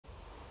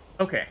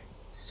Okay,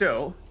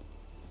 so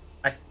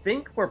I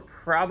think we're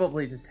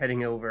probably just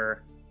heading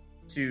over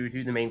to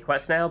do the main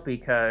quest now,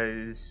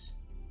 because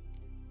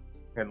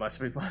unless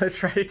we want to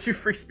try to do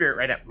free spirit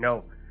right now.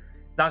 No,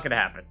 it's not gonna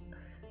happen.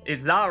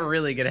 It's not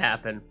really gonna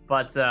happen.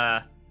 But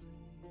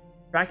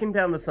tracking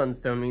down the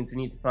Sunstone means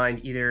we need to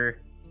find either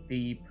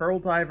the Pearl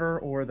Diver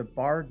or the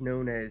bard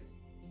known as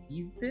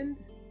Vids.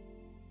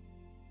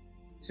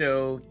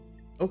 So,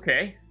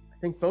 okay, I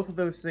think both of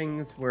those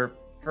things were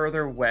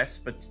further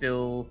west, but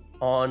still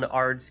on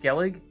Ard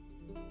Skellig.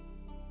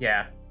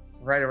 Yeah,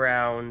 right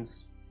around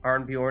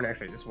Arnbjorn.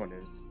 Actually, this one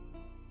is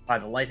by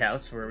the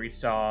lighthouse, where we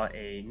saw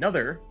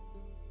another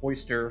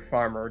oyster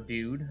farmer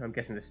dude. I'm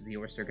guessing this is the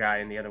oyster guy,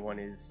 and the other one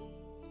is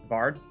the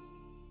bard.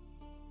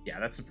 Yeah,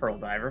 that's the Pearl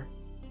Diver.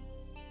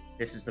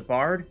 This is the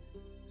bard.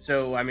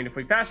 So, I mean, if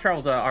we fast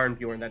travel to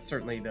Arnbjorn, that's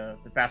certainly the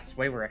fastest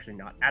way. We're actually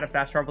not at a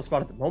fast travel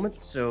spot at the moment,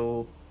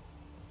 so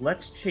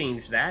let's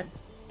change that.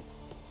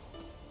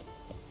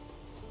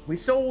 We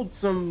sold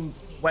some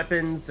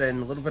weapons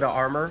and a little bit of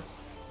armor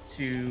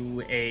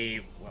to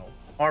a, well,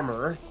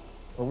 armorer,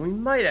 but we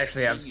might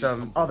actually have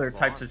some other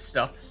types of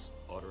stuffs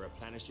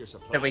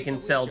that we can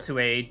sell to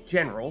a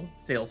general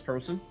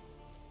salesperson.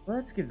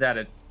 Let's give that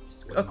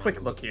a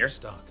quick look here.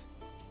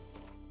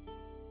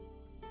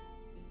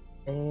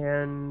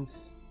 And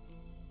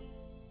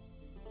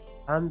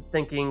I'm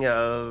thinking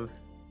of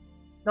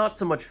not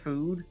so much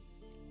food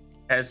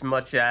as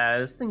much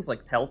as things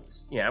like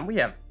pelts. Yeah, and we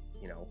have,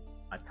 you know,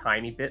 a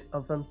tiny bit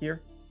of them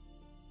here.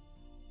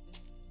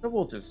 So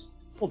we'll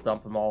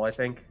dump them all, I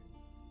think.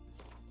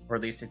 Or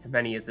at least as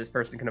many as this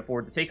person can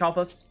afford to take off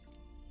us.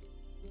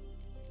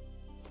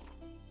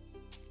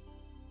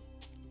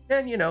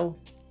 And, you know,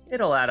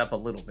 it'll add up a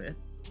little bit.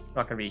 It's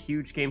not going to be a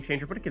huge game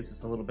changer, but it gives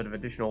us a little bit of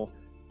additional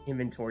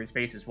inventory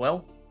space as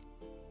well.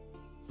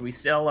 We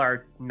sell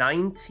our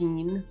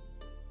 19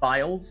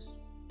 vials.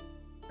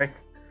 Right?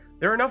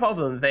 There are enough of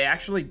them that they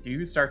actually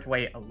do start to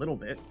weigh a little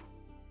bit.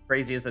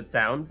 Crazy as it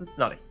sounds, it's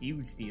not a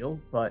huge deal,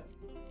 but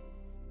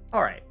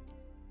alright.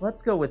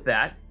 Let's go with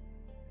that.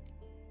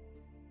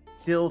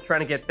 Still trying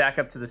to get back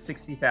up to the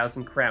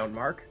 60,000 crown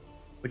mark,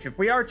 which if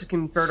we are to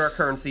convert our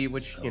currency,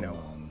 which, you know,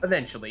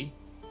 eventually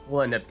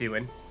we'll end up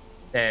doing,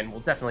 then we'll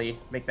definitely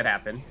make that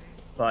happen.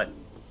 But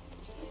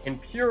in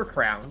pure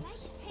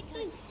crowns,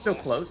 so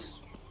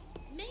close.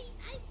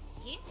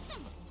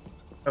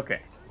 Okay,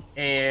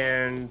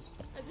 and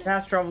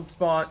fast travel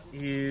spot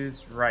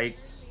is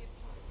right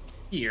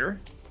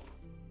here.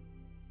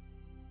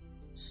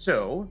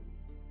 So,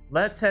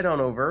 let's head on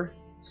over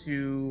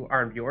to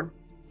Arnbjorn.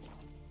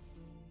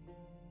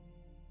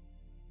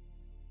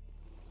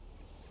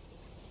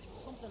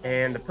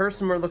 And the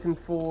person we're looking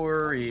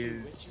for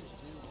is...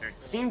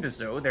 It seemed as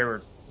though they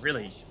were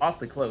really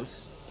awfully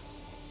close.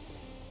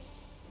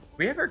 Did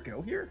we ever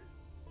go here?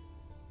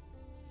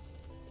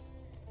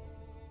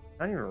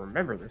 I don't even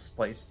remember this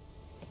place.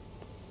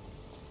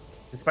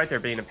 Despite there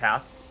being a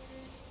path.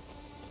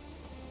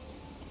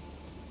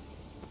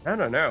 I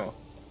don't know.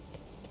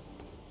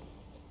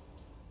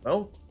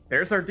 Well,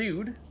 there's our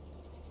dude.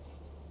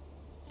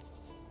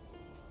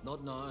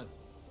 Not now.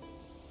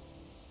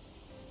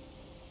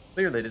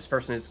 Clearly, this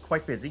person is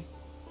quite busy.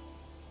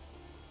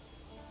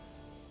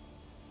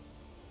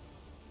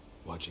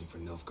 Watching for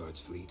Nilfgaard's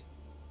fleet.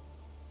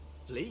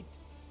 Fleet?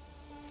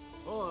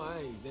 Oh,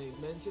 aye, they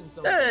mentioned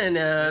something.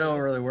 No, I don't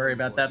really worry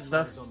about that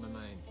stuff. On my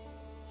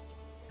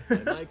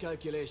mind. By my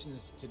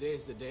calculations,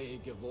 today's the day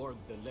Gevorg,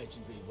 the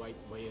legendary white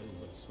whale,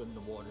 will swim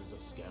the waters of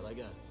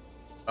Skellige.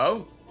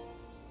 Oh?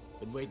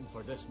 Been waiting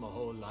for this my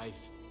whole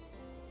life.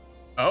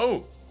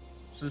 Oh!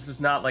 So this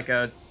is not like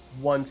a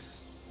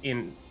once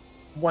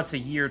a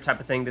year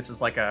type of thing. This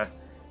is like a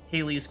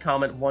Halley's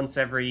Comet once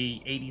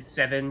every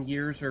 87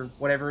 years or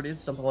whatever it is,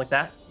 something like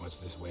that. What's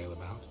this whale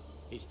about?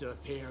 He's to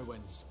appear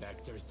when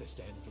specters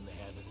descend from the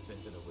heavens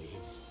into the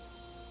waves.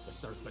 The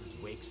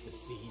serpent wakes the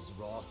sea's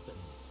wrath, and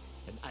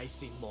an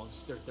icy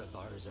monster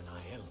devours an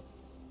isle.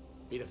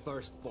 Be the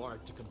first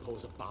bard to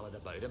compose a ballad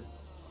about him.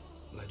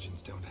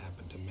 Legends don't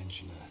happen to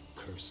mention a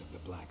curse of the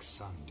Black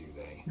Sun, do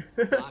they?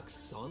 Black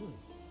Sun?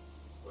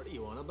 What are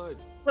you on about?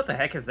 What the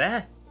heck is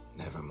that?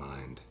 Never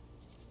mind.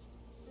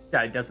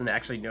 Guy doesn't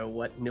actually know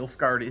what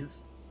Nilfgaard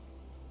is.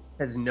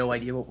 Has no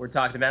idea what we're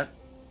talking about.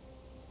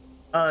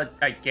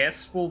 I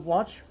guess we'll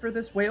watch for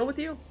this whale with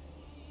you?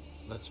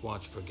 Let's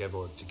watch for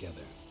Gevorg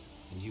together,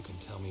 and you can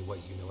tell me what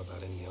you know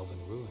about any elven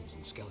ruins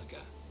in Skellige.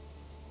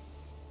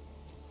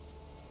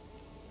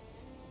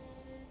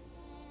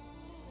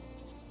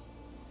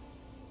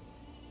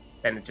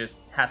 And it just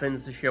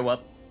happens to show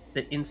up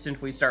the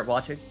instant we start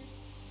watching.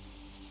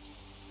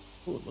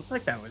 Ooh, it looked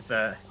like that was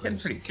getting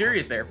pretty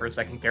serious there for a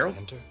second, Carol.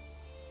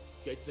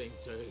 Good thing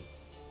too.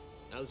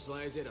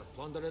 Elsewise, they'd have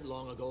plundered it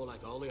long ago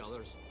like all the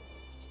others.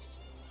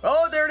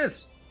 Oh, there it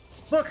is.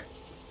 Look.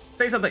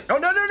 Say something. Oh,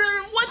 no, no,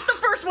 no. What? The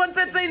first one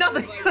said say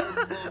nothing.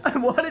 I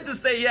wanted to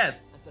say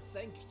yes. And to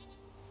think,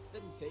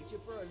 didn't take you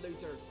for a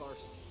looter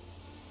first.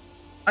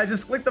 I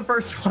just clicked the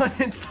first one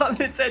and saw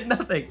that it said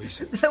nothing.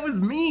 That was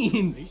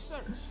mean.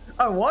 Research.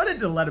 I wanted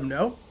to let him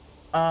know.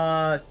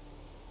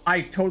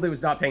 I totally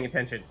was not paying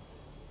attention.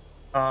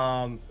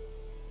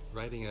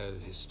 Writing a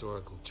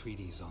historical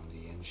treatise on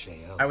the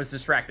Enshael. I was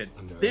distracted.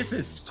 This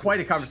is quite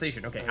a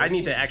conversation. Okay, I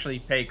need to actually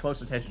pay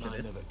close attention to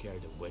this. I never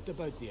cared a whit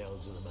about the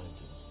elves in the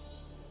mountains.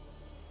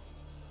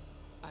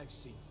 I've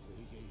seen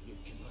through you, you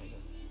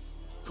conniver.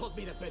 Cut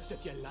me to bits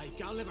if you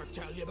like. I'll never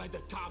tell you about the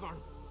tavern.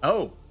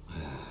 Oh.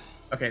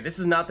 Okay, this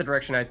is not the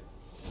direction I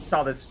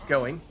saw this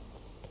going.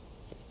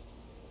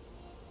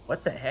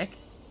 What the heck?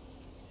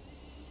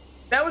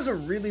 That was a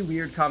really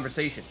weird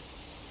conversation.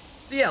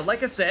 So yeah,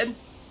 like I said,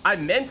 I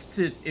meant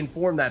to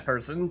inform that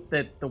person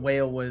that the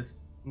whale was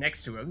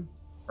next to him,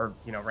 or,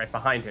 you know, right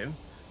behind him,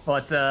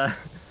 but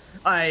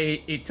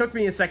it took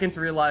me a second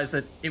to realize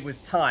that it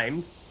was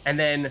timed, and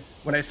then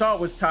when I saw it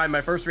was timed,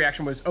 my first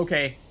reaction was,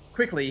 okay,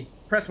 quickly,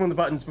 press one of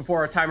the buttons before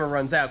our timer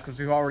runs out, because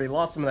we've already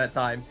lost some of that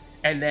time,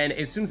 and then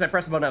as soon as I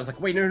pressed the button, I was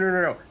like, wait,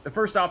 no. The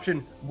first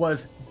option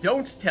was,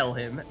 don't tell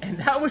him, and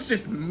that was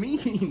just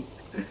mean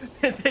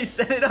that they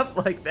set it up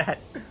like that.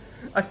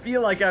 I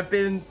feel like I've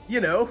been, you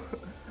know,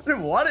 I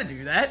didn't want to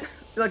do that. I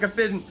feel like I've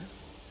been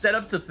set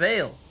up to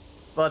fail.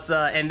 But,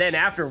 and then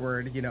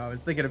afterward, you know, I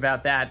was thinking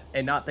about that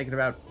and not thinking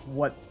about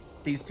what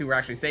these two were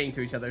actually saying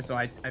to each other, so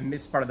I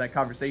missed part of that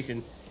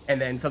conversation. And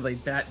then suddenly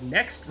that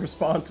next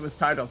response was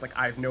timed. I was like,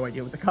 I have no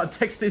idea what the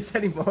context is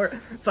anymore,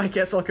 so I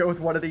guess I'll go with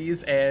one of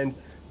these. And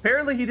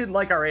apparently he didn't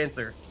like our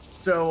answer.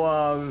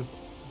 So,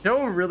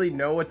 don't really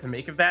know what to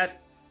make of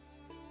that.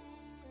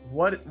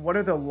 What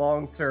are the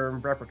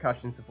long-term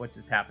repercussions of what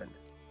just happened?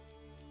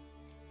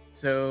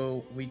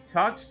 So, we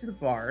talked to the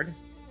bard.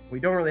 We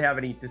don't really have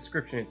any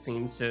description, it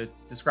seems, to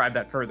describe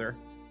that further.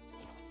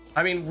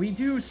 I mean, we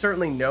do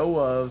certainly know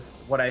of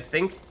what I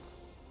think...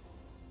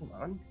 Hold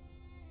on.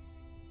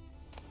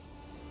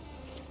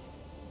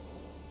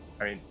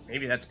 I mean,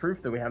 maybe that's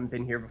proof that we haven't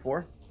been here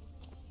before.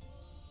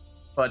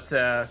 But,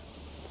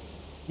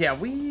 yeah,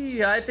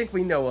 I think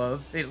we know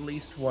of at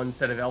least one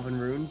set of elven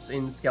runes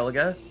in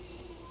Skellige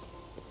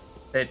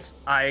that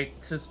I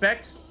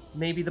suspect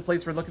may be the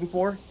place we're looking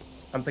for.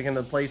 I'm thinking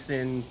of the place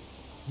in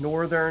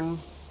northern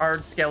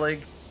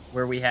Ard-Skellig,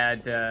 where we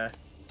had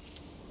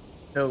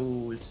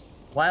those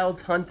wild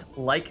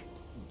hunt-like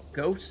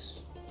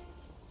ghosts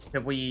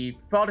that we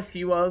fought a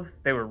few of.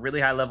 They were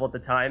really high level at the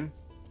time.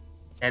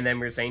 And then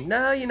we were saying,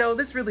 no, you know,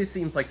 this really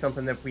seems like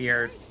something that we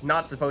are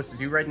not supposed to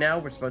do right now.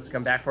 We're supposed to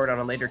come back for it on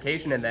a later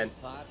occasion. And then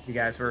you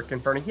guys were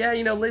confirming, yeah,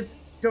 you know, Lids,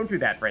 don't do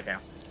that right now.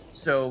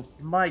 So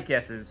my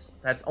guess is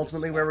that's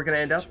ultimately where we're going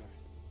to end up.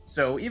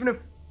 So even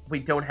if we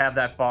don't have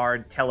that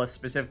bard tell us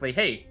specifically,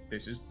 hey,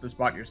 this is the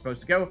spot you're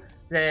supposed to go,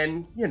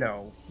 then, you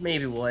know,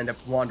 maybe we'll end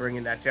up wandering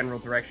in that general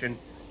direction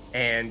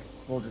and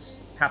we'll just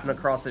happen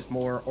across it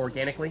more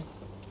organically.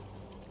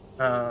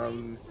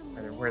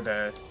 Where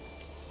the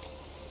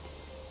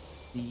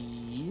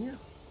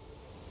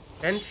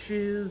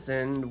benches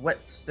and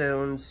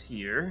whetstones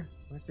here.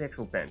 Where's the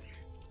actual bench?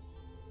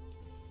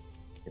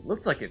 It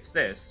looks like it's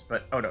this,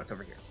 but oh no, it's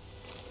over here.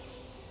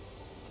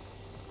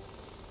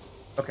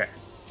 Okay.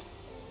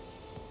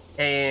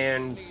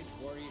 And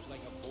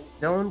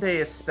 ¿dónde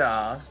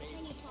está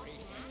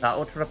la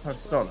otra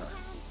persona?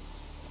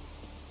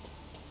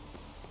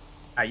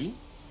 Ahí?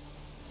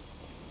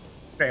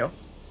 Creo.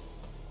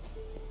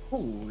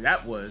 Ooh,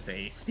 that was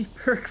a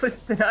steeper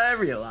cliff than I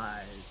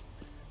realized.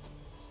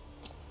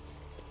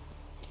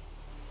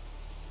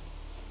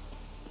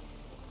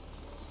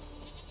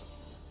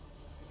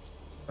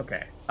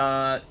 Okay.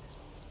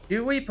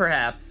 Do we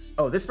perhaps...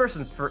 Oh, this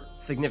person's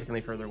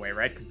significantly further away,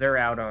 right? Because they're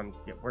out on...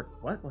 Yeah,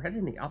 what? We're headed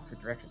in the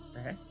opposite direction.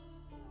 Okay.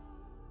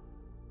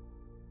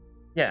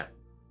 Yeah.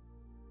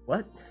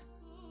 What?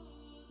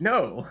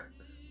 No.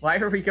 Why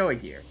are we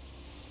going here?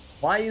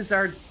 Why is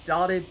our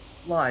dotted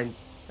line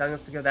telling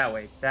us to go that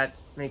way? That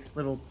makes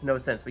little to no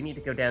sense. We need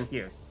to go down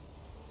here.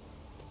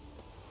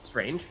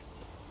 Strange.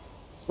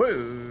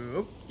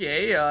 Whoa,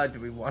 okay, do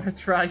we want to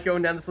try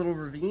going down this little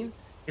ravine?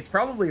 It's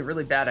probably a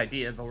really bad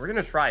idea, but we're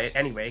gonna try it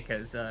anyway,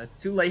 because it's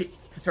too late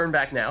to turn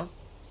back now.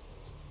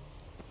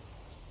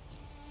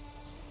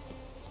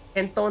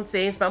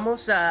 Entonces,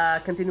 vamos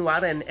a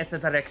continuar en esta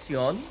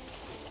dirección.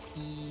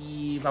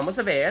 Y vamos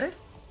a ver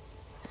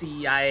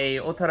si hay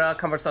otra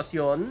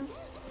conversación.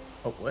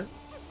 Oh, what?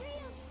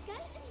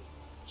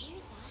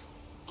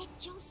 It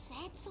just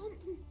said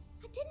something.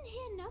 I didn't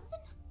hear nothing.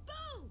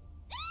 Boo!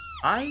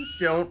 I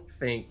don't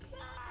think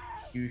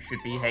you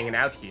should be hanging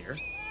out here.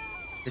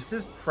 This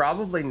is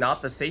probably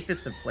not the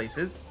safest of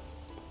places.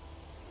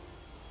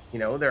 You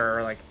know, there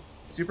are, like,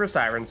 super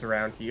sirens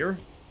around here.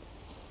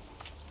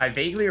 I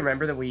vaguely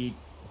remember that we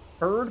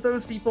heard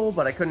those people,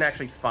 but I couldn't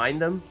actually find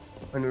them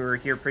when we were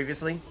here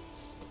previously.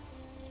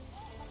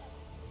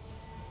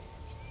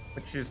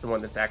 Which is the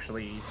one that's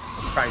actually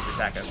trying to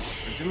attack us?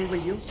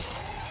 Presumably you?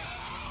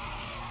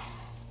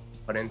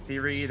 But in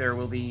theory, there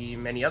will be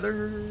many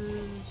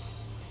others.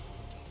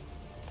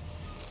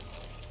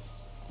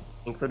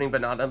 Including but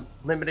not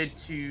limited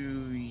to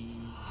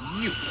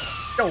you.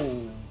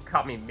 Oh,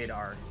 caught me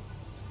mid-arc.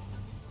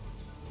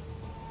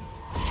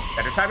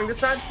 Better timing this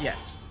time?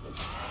 Yes.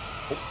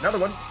 Oh, another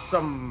one.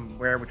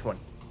 Somewhere. Which one?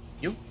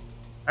 You?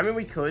 I mean,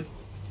 we could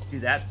do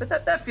that, but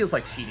that feels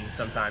like cheating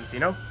sometimes, you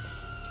know?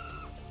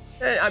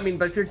 I mean,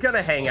 but if you're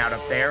gonna hang out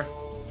up there,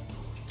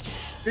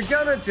 you're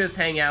gonna just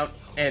hang out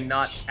and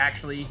not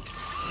actually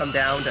come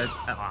down to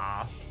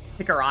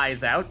pick our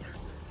eyes out,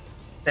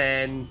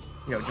 then,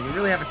 you know, do we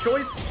really have a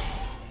choice?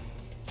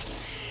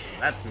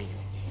 That's mean.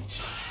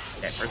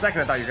 Okay, for a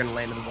second I thought you were gonna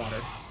land in the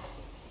water.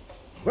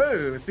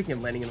 Whoa, speaking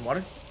of landing in the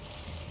water,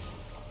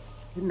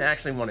 didn't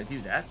actually want to do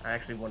that. I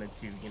actually wanted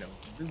to, you know,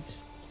 loot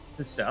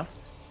the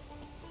stuffs.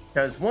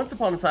 Because once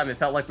upon a time, it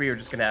felt like we were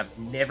just gonna have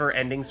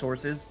never-ending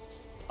sources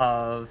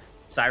of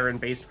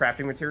Siren-based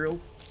crafting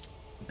materials.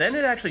 Then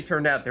it actually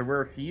turned out there were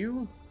a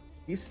few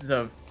pieces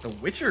of the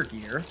Witcher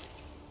gear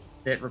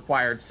that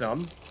required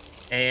some,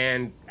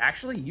 and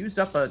actually used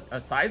up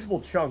a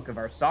sizable chunk of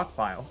our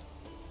stockpile,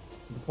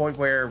 to the point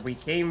where we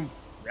came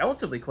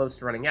relatively close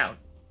to running out.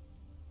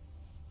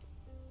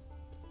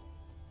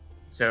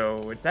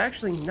 So it's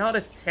actually not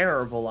a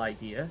terrible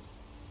idea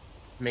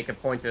to make a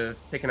point of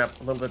picking up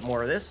a little bit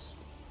more of this.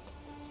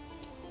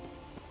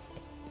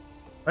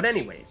 But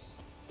anyways,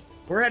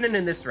 we're heading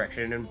in this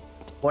direction, and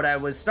what I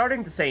was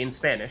starting to say in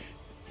Spanish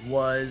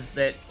was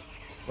that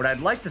what I'd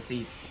like to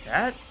see,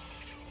 that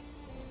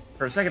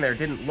for a second there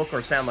didn't look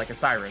or sound like a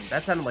siren.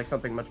 That sounded like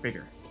something much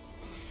bigger.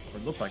 Or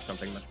looked like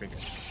something much bigger.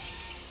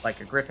 Like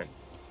a griffin.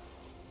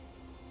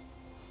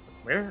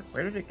 Where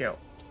did it go?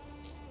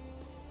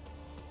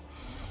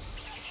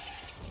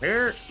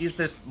 Where is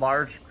this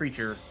large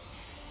creature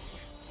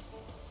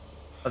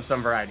of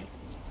some variety?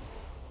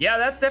 Yeah,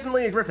 that's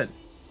definitely a griffin.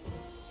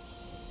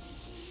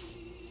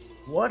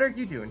 What are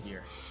you doing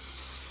here?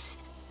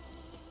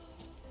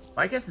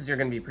 My guess is you're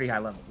going to be pretty high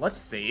level. Let's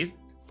save.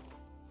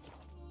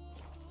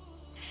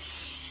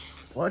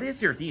 What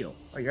is your deal?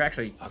 Oh, you're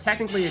actually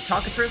technically a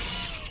cockatrice?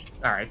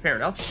 Alright, fair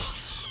enough.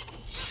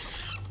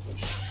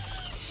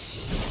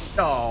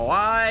 Oh,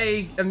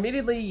 I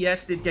immediately,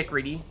 yes, did get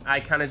greedy. I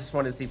kind of just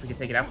wanted to see if we could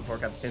take it out before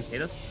it got the chance to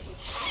hit us.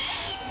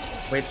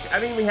 Which, I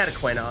mean, we had a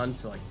Quen on,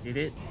 so, like, did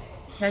it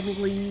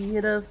technically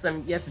hit us? I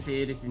mean, yes, it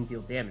did. It didn't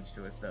deal damage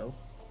to us, though.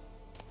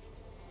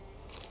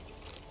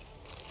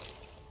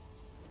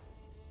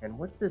 And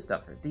what's this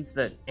stuff? Are these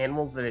the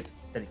animals that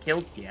it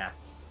killed? Yeah.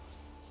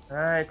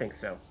 I think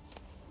so.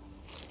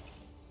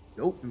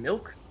 Goat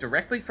milk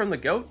directly from the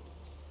goat?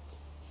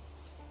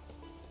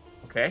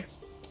 Okay.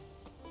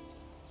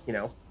 You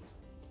know,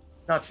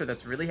 not sure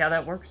that's really how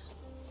that works,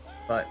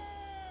 but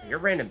you're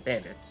random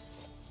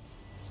bandits.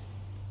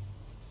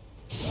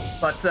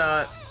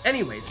 But,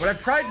 anyways, what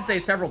I've tried to say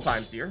several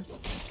times here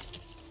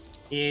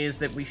is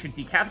that we should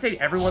decapitate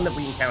everyone that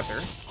we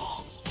encounter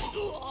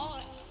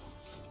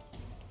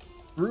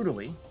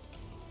brutally.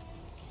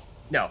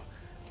 No,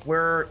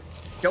 we're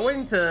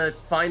going to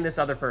find this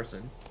other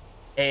person,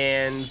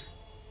 and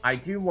I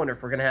do wonder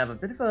if we're going to have a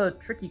bit of a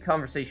tricky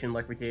conversation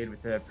like we did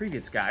with the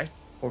previous guy,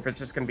 or if it's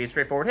just going to be a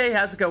straightforward, hey,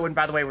 how's it going?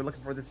 By the way, we're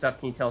looking for this stuff.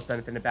 Can you tell us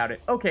anything about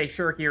it? Okay,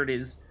 sure, here it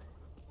is.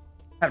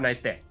 Have a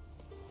nice day.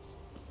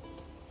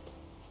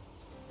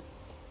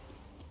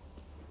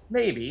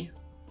 Maybe,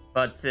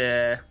 but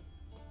then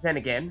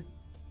again,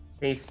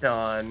 based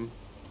on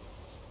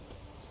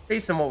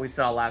what we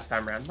saw last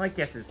time around, my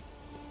guess is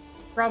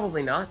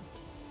probably not.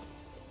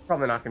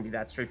 Probably not going to be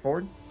that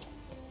straightforward.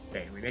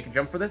 Okay, do we make a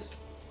jump for this?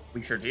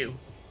 We sure do.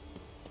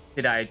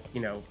 Did I, you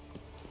know,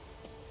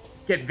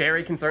 get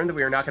very concerned that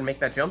we were not going to make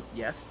that jump?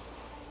 Yes.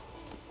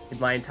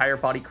 Did my entire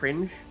body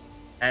cringe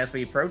as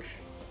we approach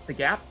the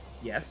gap?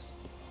 Yes.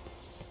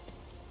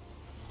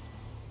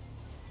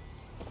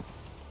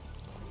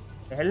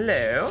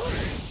 Hello?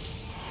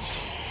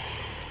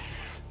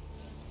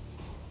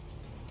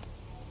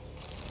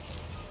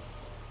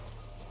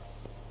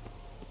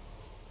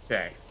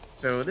 Okay,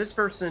 so this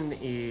person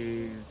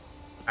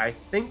is, I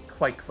think,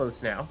 quite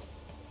close now.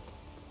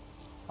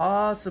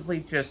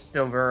 Possibly just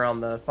over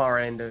on the far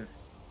end of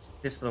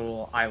this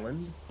little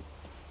island.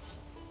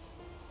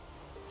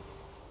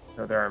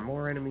 So there are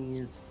more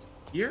enemies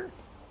here?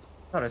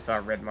 Thought I saw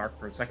a red mark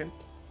for a second.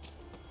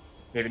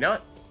 Maybe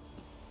not.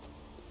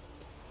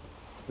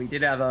 We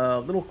did have a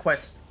little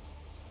quest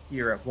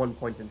here at one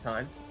point in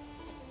time.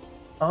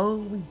 Oh,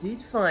 we did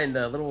find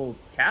the little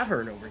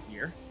cavern over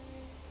here.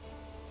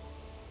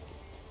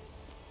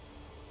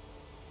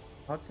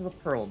 Talk to the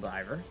Pearl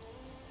Diver.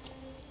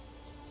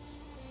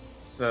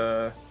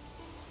 So,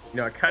 you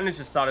know, I kind of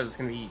just thought it was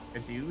going to be a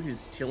dude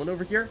who's chilling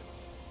over here.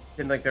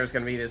 Didn't think there was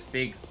going to be this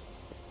big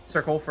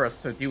circle for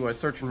us to do a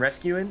search and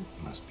rescue in.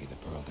 Must be the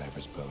Pearl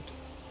Diver's boat.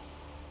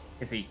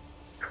 Is he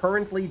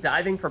currently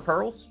diving for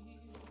pearls?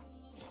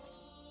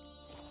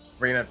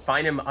 We're going to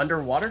find him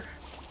underwater?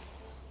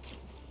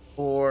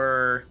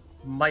 Or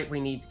might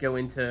we need to go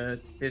into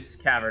this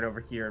cavern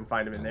over here and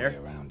find him in there?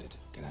 No way around it.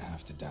 Gonna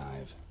have to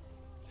dive.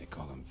 They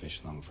call him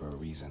fish lung for a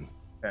reason.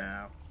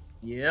 Oh.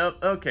 Yep,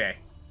 okay.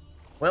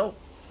 Well,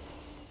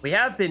 we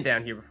have been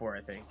down here before,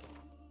 I think.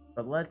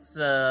 But let's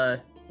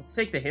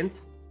take the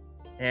hint.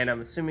 And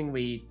I'm assuming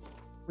we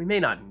may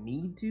not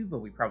need to, but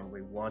we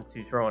probably want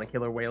to throw on a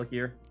killer whale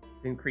here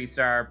to increase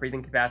our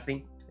breathing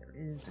capacity. There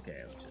it is.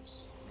 Okay, let's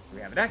just...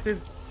 We have it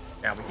active.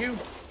 Now we do.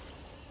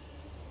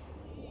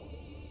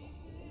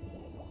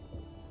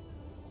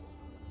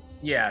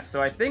 Yeah,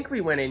 so I think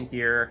we went in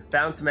here,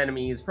 found some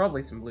enemies,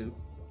 probably some loot,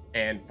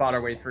 and fought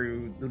our way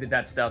through, looted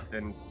that stuff,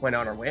 and went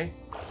on our way.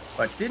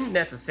 But didn't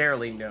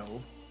necessarily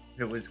know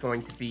if it was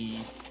going to be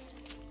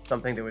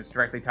something that was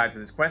directly tied to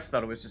this quest.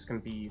 Thought it was just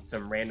going to be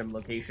some random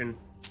location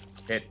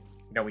that,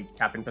 you know, we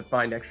happened to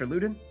find extra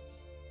loot in.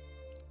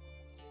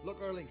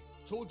 Look, Erling,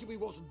 told you we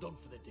wasn't done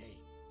for the day.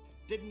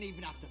 Didn't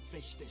even have to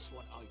fish this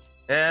one out.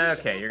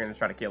 Okay, you're going to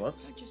try to kill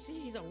us. Can't you see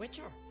he's a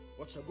witcher?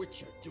 What's a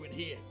witcher doing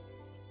here?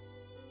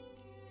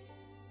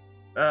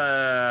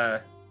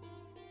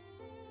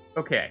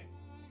 Okay.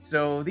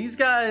 So these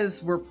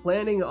guys were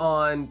planning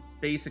on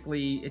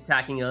basically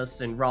attacking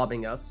us and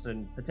robbing us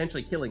and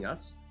potentially killing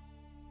us.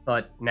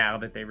 But now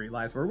that they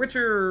realize we're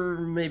Witcher,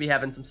 maybe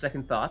having some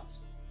second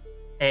thoughts.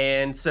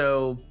 And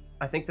so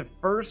I think the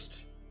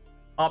first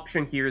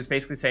option here is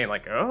basically saying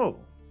like, oh,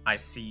 I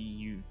see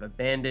you've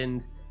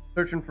abandoned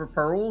searching for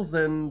pearls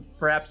and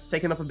perhaps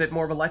taken up a bit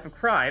more of a life of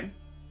crime.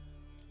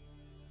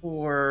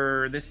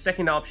 Or this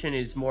second option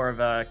is more of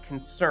a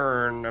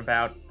concern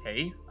about,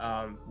 hey,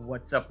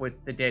 what's up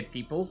with the dead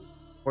people?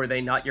 Were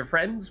they not your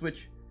friends?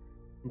 Which,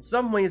 in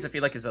some ways, I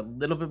feel like is a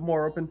little bit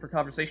more open for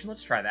conversation.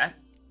 Let's try that.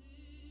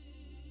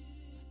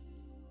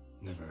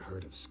 Never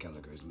heard of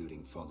Skelligers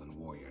looting fallen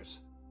warriors.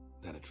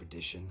 That a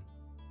tradition?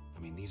 I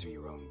mean, these are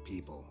your own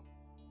people.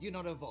 You're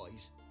not a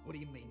voice. What do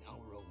you mean,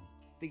 our own?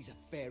 These are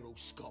Pharaoh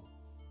scum.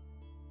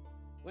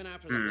 Went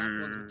after the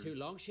black ones with 2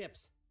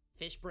 longships.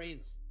 Fish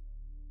brains.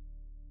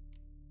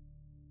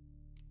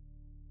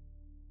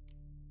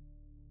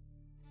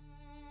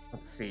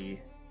 Let's see.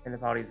 Hand the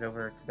bodies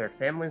over to their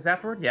families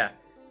afterward? Yeah.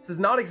 This is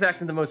not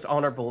exactly the most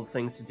honorable of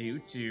things to do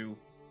to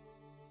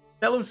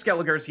fellow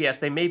Skelligers. Yes,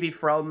 they may be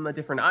from a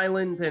different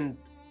island and,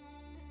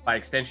 by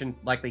extension,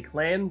 likely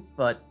clan,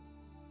 but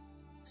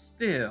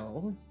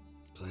still.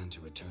 Plan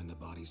to return the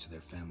bodies to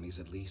their families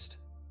at least?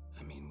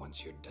 I mean,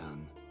 once you're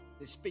done.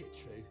 They speak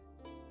true.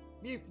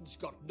 Mutants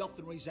got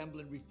nothing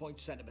resembling refined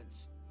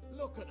sentiments.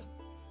 Look at them.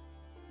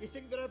 You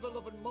think their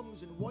ever-loving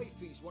mums and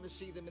wifeys want to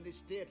see them in this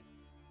state?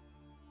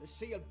 The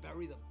sea will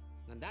bury them.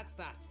 And that's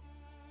that.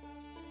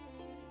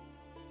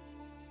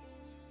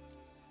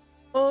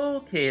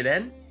 Okay,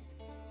 then.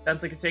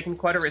 Sounds like you're taking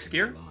quite a I've risk seen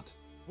here. a lot.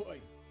 Why?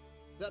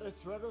 That a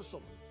threat or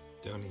something?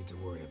 Don't need to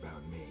worry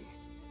about me,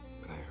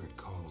 but I heard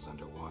calls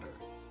underwater.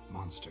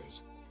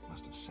 Monsters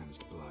must have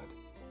sensed blood.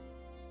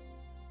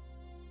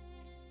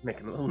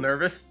 Making a little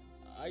nervous.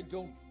 I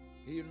don't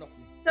hear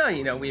nothing. No,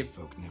 you know, Ordinary we've...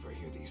 folk never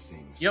hear these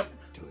things. Yep.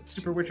 Till it's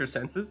Super too Witcher late.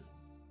 senses.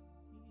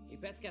 You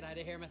best get out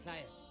of here,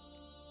 Matthias.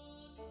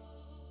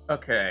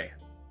 Okay.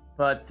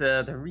 But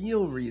the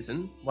real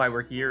reason why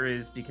we're here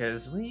is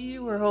because we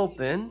were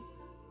hoping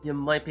you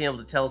might be able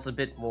to tell us a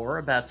bit more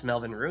about some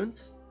Elven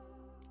runes.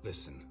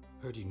 Listen,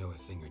 heard you know a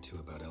thing or two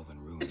about Elven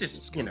runes.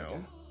 Just, in you know.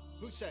 Skellige.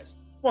 Who says?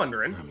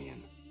 Wondering.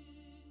 Hermione.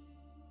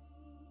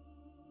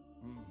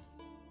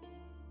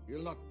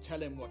 You'll not tell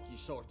him what you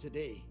saw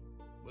today,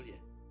 will you?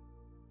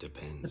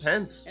 Depends.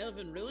 Depends.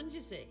 Elven ruins,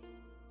 you say?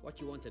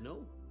 What you want to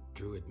know?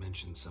 Druid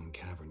mentioned some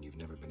cavern you've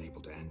never been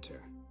able to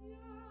enter.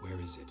 Where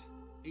is it?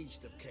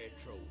 East of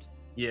Cairtrode.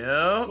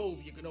 Yeah.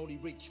 Cove you can only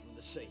reach from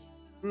the sea.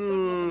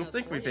 I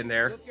think we've been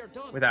there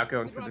without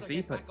going through the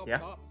sea, but yeah.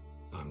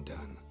 I'm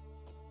done.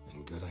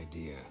 And good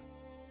idea.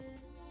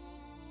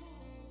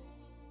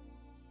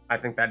 I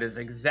think that is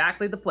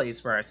exactly the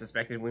place where I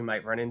suspected we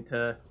might run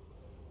into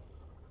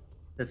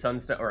the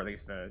Sunstone, or at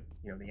least the,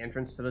 you know, the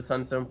entrance to the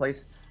Sunstone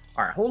place.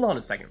 All right, hold on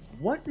a second.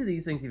 What do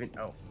these things even...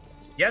 Oh.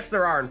 Yes,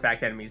 there are, in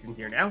fact, enemies in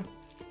here now.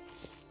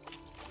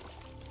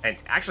 And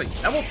actually,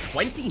 level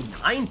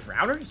 29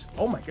 Drowners?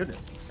 Oh my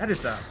goodness. That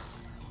is,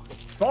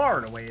 far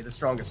and away the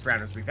strongest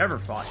Drowners we've ever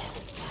fought.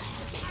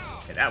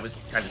 Okay, that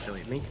was kind of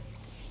silly of me.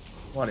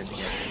 Wanted to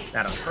get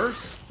that on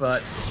first,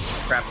 but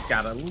perhaps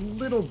got a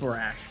little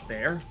brash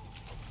there.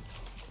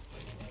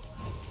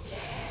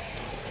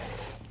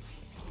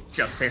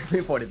 Just barely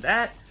avoided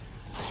that.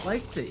 I'd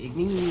like to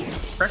ignite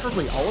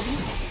preferably all of you.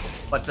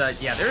 But,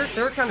 yeah,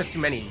 there are kind of too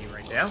many of you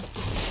right now.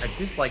 I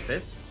dislike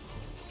this.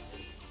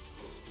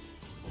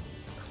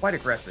 Quite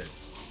aggressive.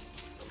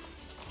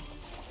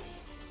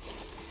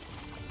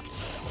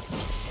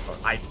 Oh,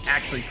 I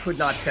actually could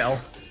not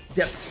tell,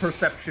 depth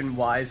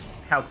perception-wise,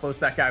 how close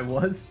that guy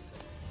was.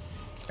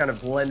 Kind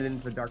of blended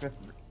into the darkness.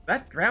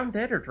 That Drown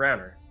Dead or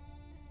Drowner?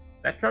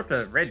 That dropped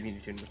a red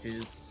munition, which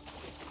is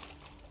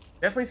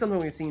definitely something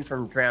we've seen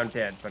from Drown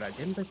Dead, but I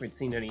didn't think we'd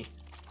seen any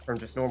from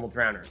just normal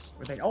Drowners.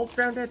 Were they all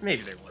Drown Dead?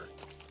 Maybe they were.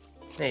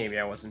 Maybe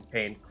I wasn't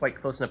paying quite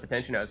close enough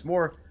attention. I was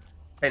more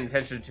paying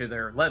attention to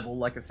their level,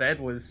 like I said,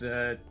 was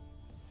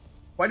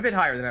quite a bit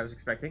higher than I was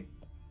expecting.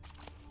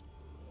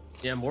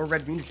 Yeah, more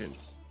red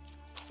munitions.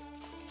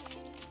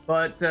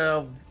 But,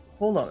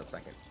 hold on a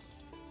second.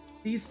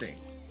 These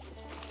things.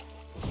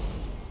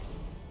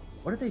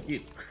 What do they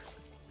do?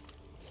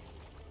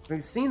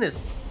 We've seen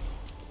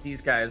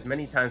these guys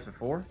many times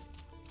before.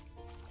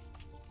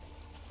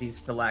 These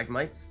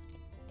stalagmites.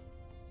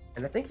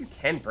 And I think you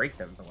can break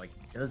them, but, like,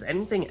 does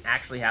anything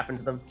actually happen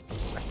to them?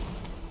 I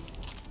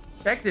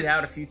checked it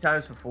out a few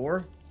times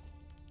before.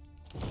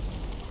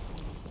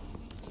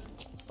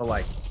 But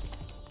like,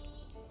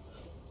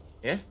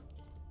 yeah.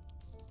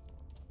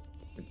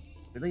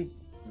 Did they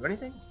do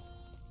anything?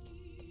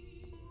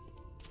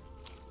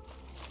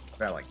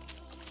 About like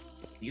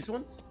these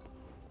ones?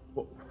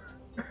 Whoa.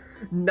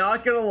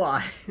 Not gonna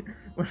lie,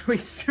 when we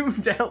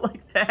zoomed out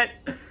like that,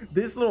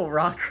 this little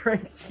rock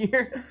right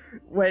here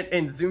went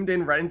and zoomed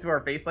in right into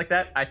our face like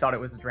that. I thought it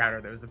was a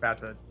drowner that was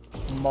about to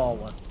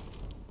maul us.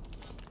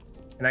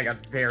 And I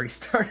got very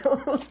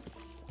startled.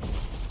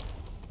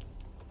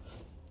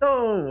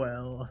 Oh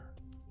well.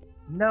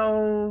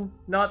 No,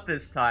 not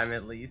this time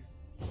at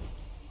least.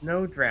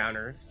 No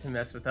drowners to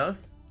mess with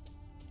us.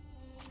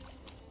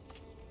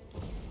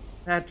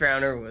 That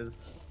drowner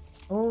was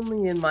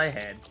only in my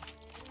head.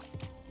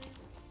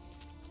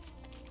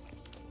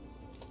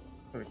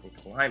 We can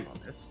climb on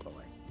this, but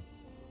like...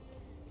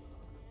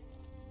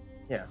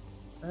 Yeah.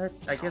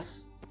 I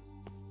guess...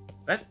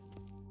 That...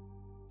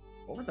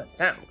 What was that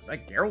sound? Was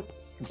that Geralt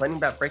complaining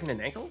about breaking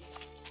an ankle?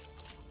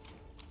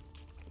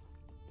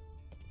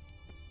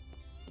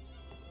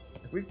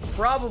 We've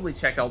probably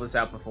checked all this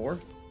out before.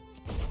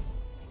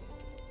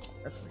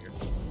 That's weird.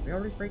 Did we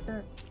already break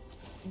that?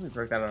 I think we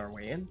broke that on our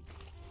way in.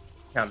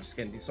 Now I'm just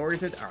getting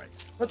disoriented. Alright,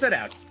 let's head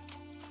out.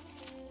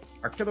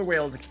 Our killer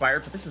whale is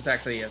expired, but this was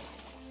actually a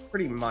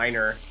pretty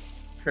minor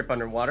trip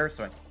underwater,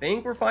 so I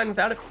think we're fine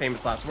without it.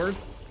 Famous last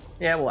words.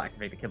 Yeah, we'll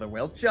activate the killer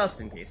whale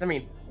just in case. I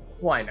mean,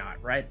 why not,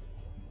 right?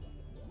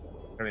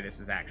 I mean, this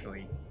is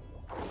actually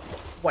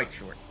quite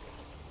short.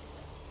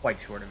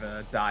 Quite short of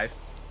a dive.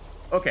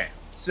 Okay,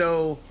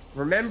 so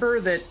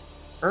remember that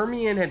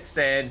Ermion had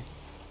said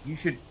you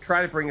should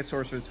try to bring a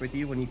sorceress with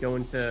you when you go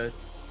into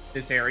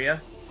this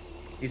area,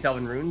 these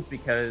Elven Runes,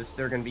 because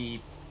they're going to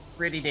be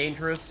pretty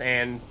dangerous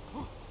and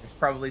there's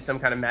probably some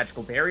kind of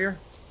magical barrier.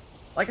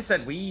 Like I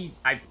said,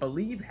 I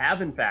believe,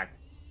 have in fact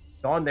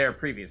gone there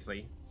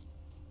previously.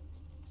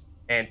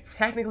 And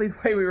technically the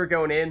way we were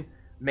going in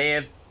may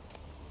have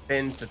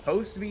been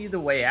supposed to be the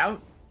way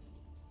out,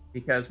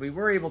 because we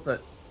were able to...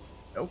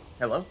 Oh,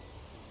 hello.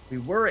 We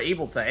were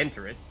able to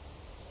enter it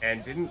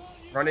and didn't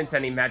run into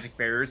any magic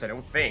barriers, I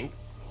don't think.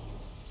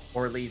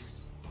 Or at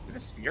least... Do you have a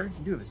spear?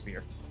 You do have a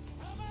spear.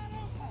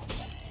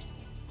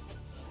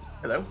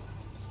 Hello?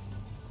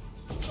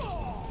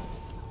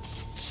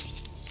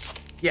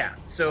 Yeah,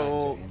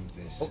 so...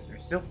 Oh,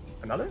 there's still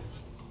another?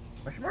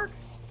 Question mark?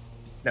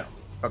 No.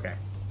 Okay.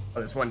 Oh,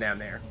 there's one down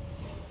there.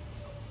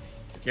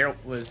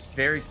 Geralt was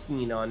very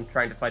keen on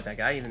trying to fight that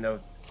guy, even though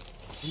it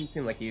didn't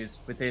seem like he was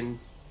within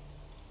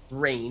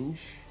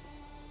range.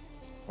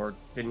 Or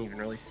didn't even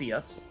really see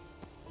us.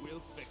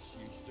 We'll fix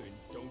you soon,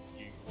 don't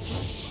you?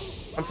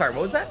 I'm sorry,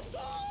 what was that?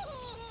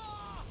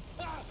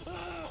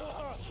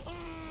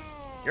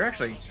 You're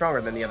actually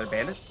stronger than the other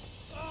bandits.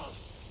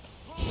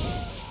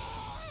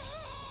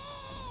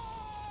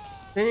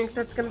 Think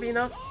that's gonna be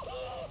enough?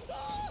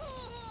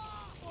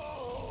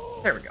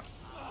 There we go.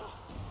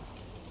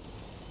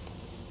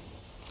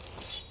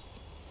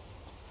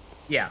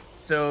 Yeah,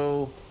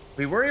 so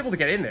we were able to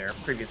get in there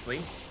previously.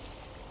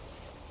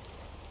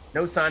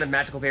 No sign of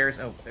magical barriers.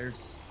 Oh,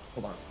 there's...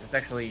 Hold on. There's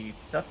actually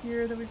stuff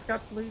here that we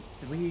forgot to loot.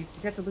 Did we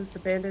forget to loot the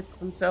bandits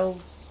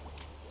themselves?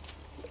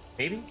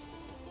 Maybe?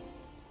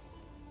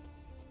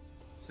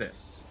 What's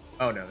this?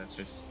 Oh no, that's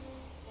just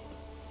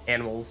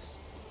animals.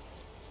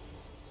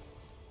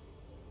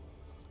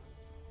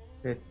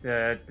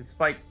 That,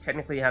 despite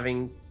technically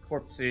having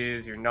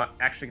corpses, you're not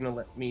actually going to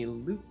let me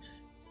loot.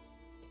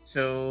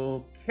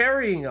 So,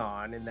 carrying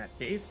on in that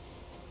case.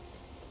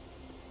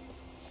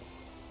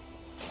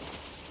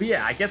 But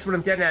yeah, I guess what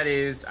I'm getting at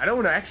is, I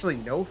don't actually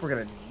know if we're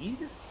going to need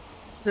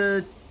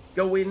to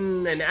go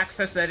in and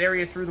access that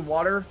area through the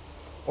water,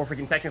 or if we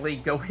can technically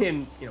go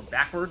in, you know,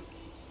 backwards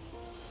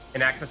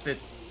and access it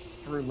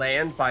through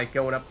land by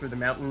going up through the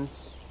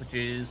mountains, which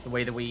is the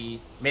way that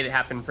we made it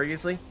happen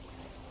previously.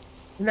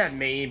 And that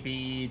may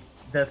be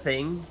the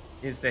thing,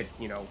 is that,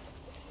 you know,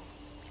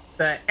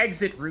 the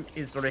exit route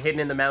is sort of hidden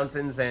in the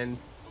mountains, and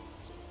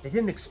they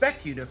didn't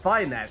expect you to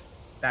find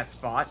that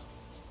spot.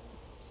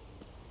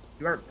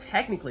 You aren't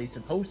technically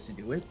supposed to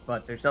do it,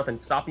 but there's nothing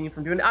stopping you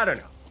from doing it. I don't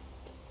know.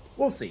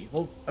 We'll see.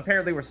 Well,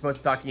 apparently we're supposed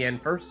to talk to Yen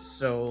first,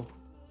 so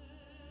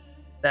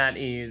that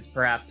is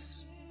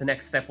perhaps the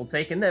next step we'll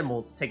take, and then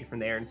we'll take it from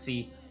there and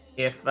see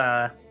if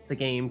the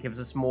game gives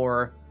us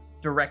more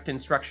direct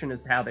instruction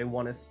as to how they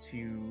want us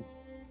to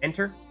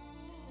enter.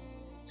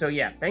 So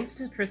yeah, thanks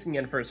to Tristan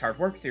Yennefer's Hard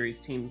Work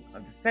series team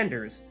of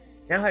defenders,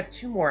 now had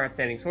 2 more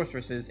outstanding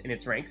sorceresses in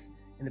its ranks,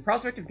 and the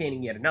prospect of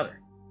gaining yet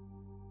another.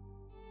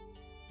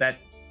 Is that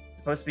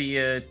supposed to be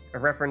a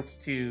reference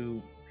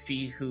to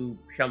She Who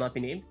Shall Not Be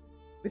Named?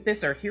 With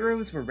this, our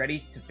heroes were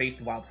ready to face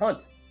the Wild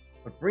Hunt,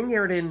 but to bring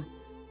Eredin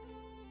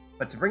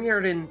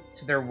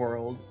to their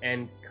world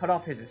and cut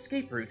off his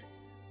escape route,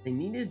 they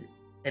needed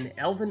an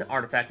elven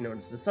artifact known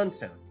as the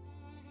Sunstone.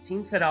 The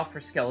team set off for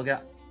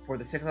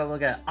the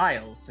Skellige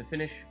Isles to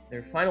finish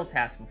their final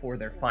task before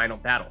their final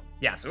battle.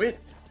 Yeah, so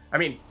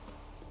I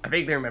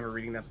vaguely remember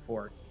reading that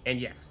before, and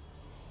yes,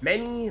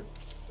 many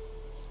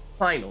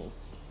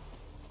finals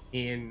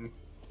in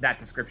that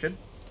description.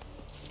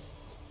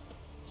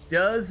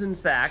 does, in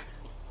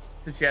fact,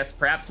 suggest,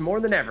 perhaps more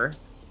than ever,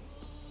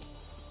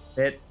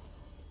 that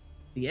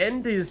the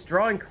end is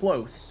drawing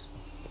close.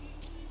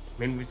 I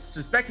mean, we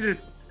suspected it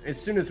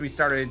as soon as we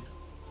started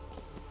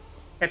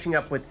catching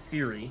up with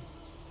Siri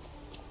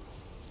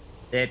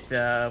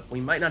that we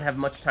might not have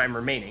much time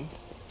remaining,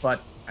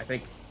 but I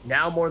think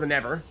now more than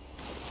ever,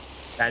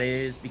 that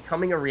is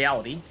becoming a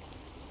reality.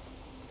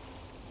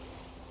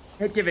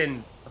 And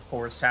given, of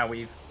course, how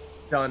we've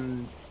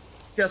done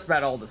just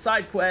about all the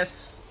side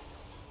quests,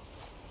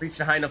 reached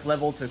a high enough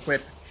level to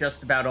equip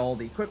just about all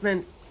the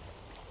equipment,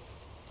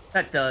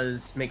 that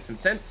does make some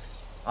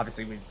sense.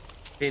 Obviously, we've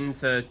been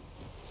to...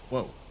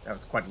 Whoa, that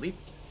was quite a leap.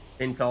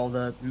 Been to all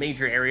the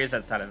major areas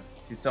outside of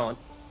Tucson.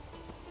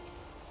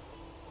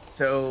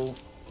 So,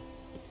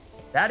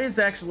 that is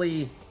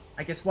actually,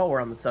 I guess while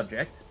we're on the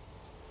subject,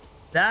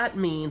 that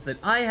means that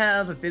I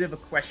have a bit of a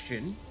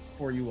question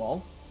for you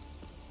all.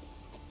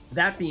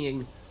 That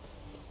being,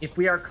 if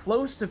we are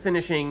close to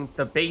finishing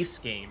the base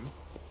game,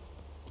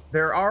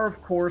 there are,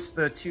 of course,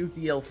 the 2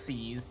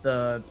 DLCs,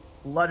 the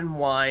Blood and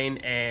Wine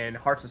and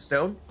Hearts of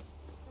Stone,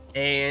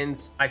 and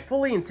I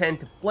fully intend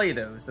to play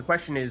those. The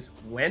question is,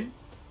 when?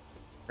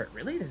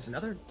 Really? There's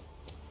another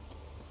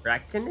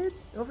Draconid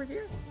over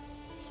here?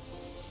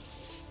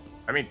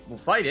 I mean, we'll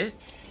fight it.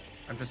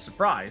 I'm just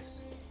surprised.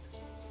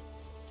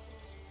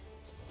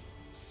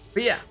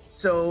 But yeah,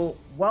 so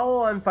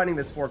while I'm fighting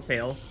this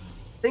Forktail,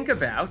 think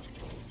about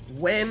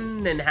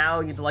when and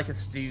how you'd like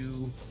us to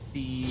do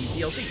the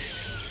DLCs.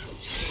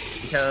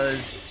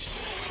 Because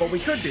what we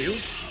could do...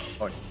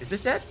 Oh, is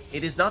it dead?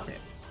 It is not dead.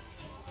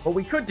 What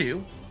we could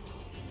do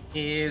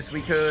is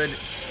we could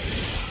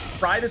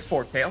try this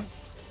Forktail.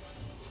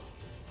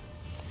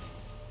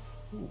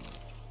 Ooh.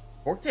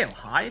 Forktail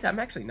hide? I'm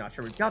actually not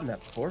sure we've gotten that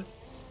before.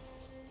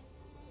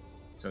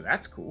 So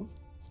that's cool.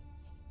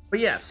 But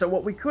yeah, so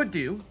what we could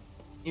do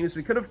is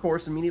we could, of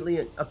course,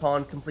 immediately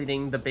upon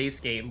completing the base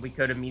game, we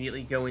could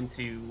immediately go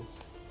into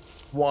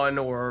one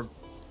or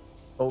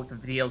both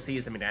of the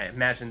DLCs. I mean, I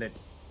imagine that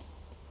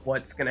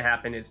what's going to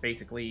happen is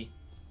basically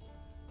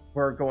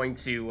we're going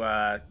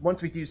to,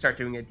 once we do start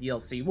doing a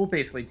DLC, we'll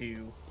basically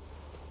do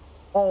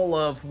all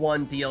of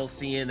one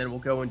DLC, and then we'll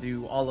go and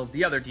do all of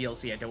the other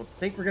DLC. I don't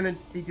think we're going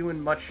to be doing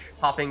much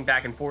hopping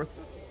back and forth.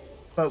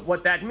 But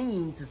what that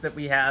means is that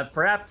we have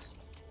perhaps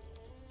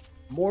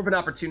more of an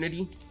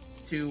opportunity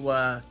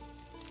to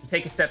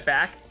take a step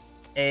back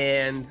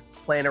and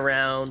plan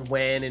around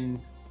when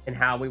and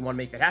how we want to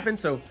make that happen.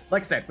 So,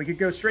 like I said, we could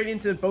go straight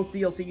into both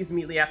DLCs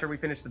immediately after we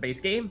finish the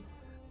base game.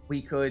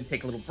 We could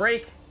take a little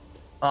break.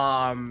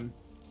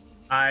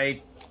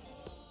 I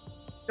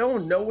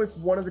don't know if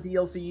one of the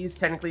DLCs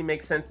technically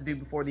makes sense to do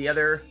before the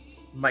other.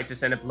 Might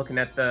just end up looking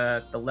at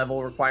the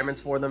level requirements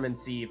for them and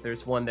see if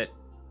there's one that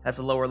has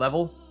a lower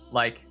level.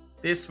 Like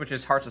this, which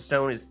is Hearts of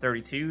Stone, is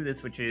 32.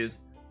 This, which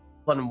is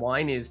Blood and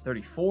Wine, is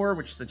 34,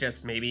 which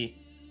suggests maybe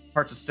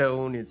Hearts of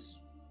Stone is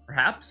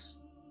perhaps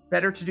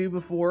better to do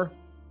before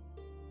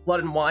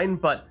Blood and Wine.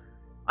 But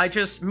I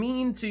just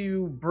mean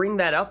to bring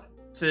that up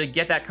to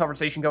get that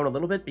conversation going a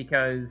little bit,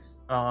 because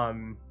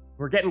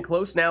we're getting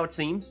close now, it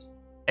seems.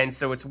 And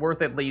so it's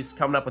worth at least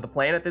coming up with a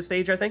plan at this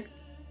stage, I think.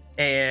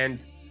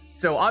 And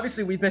so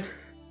obviously we've been,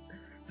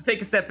 to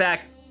take a step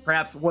back,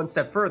 perhaps one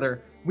step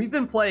further, we've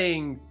been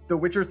playing The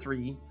Witcher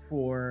 3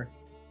 for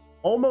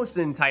almost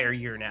an entire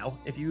year now.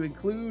 If you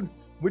include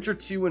Witcher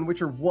 2 and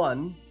Witcher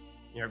 1,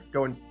 you know,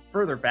 going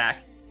further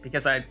back,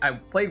 because I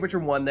played Witcher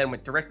 1, then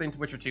went directly into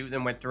Witcher 2,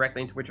 then went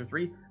directly into Witcher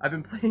 3. I've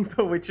been playing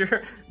The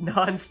Witcher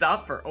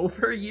non-stop for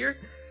over a year.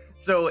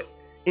 So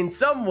in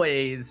some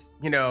ways,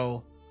 you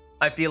know,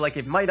 I feel like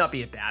it might not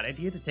be a bad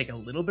idea to take a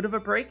little bit of a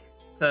break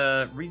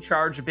to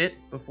recharge a bit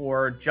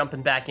before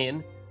jumping back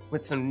in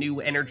with some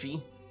new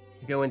energy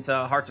to go into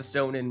Hearts of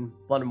Stone and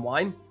Blood and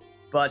Wine.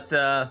 But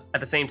at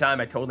the same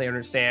time, I totally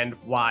understand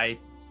why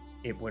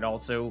it would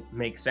also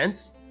make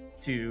sense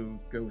to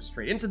go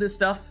straight into this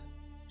stuff,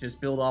 just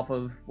build off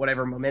of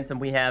whatever momentum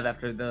we have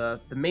after the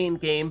main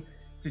game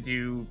to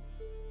do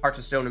Hearts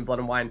of Stone and Blood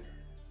and Wine.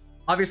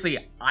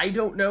 Obviously, I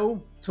don't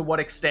know to what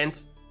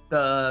extent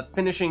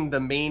finishing the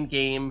main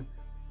game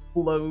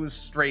flows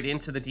straight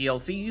into the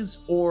DLCs,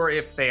 or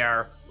if they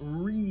are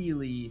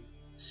really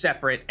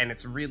separate and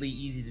it's really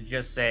easy to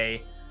just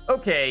say,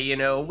 okay, you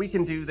know, we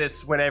can do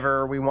this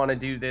whenever we want to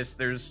do this.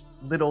 There's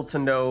little to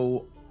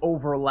no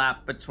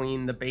overlap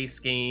between the base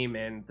game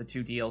and the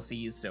 2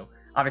 DLCs. So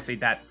obviously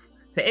that,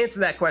 to answer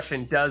that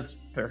question, does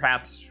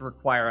perhaps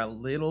require a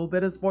little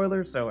bit of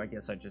spoilers. So I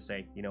guess I'd just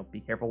say, you know,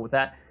 be careful with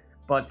that.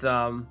 But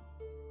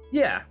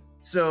yeah,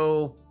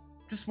 so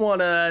just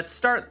want to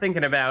start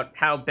thinking about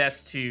how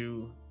best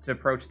to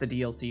approach the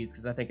DLCs,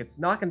 because I think it's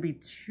not going to be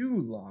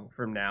too long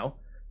from now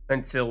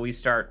until we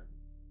start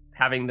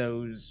having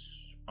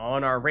those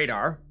on our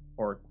radar,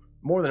 or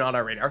more than on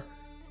our radar,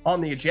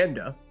 on the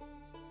agenda.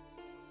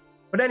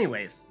 But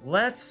anyways,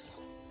 let's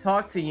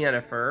talk to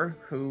Yennefer,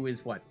 who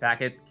is what,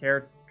 back at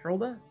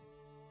Caer-Trolda?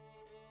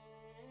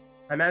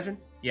 I imagine?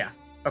 Yeah,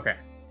 okay.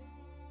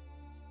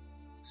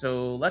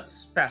 So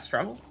let's fast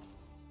travel.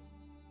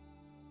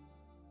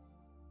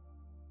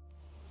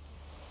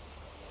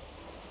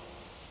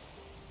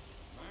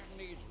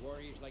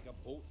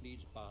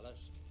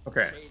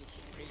 Okay.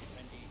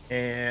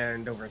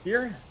 And over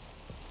here.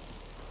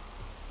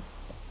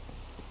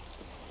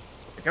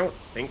 I don't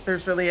think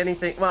there's really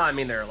anything. Well, I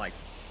mean,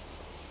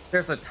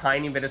 there's a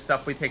tiny bit of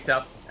stuff we picked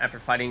up after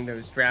fighting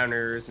those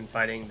drowners and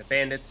fighting the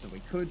bandits that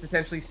we could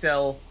potentially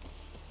sell.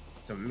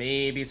 So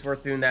maybe it's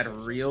worth doing that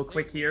real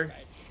quick here.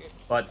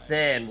 But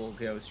then we'll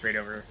go straight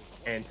over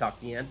and talk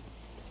to Yen.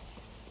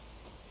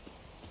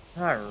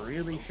 Not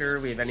really sure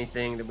we have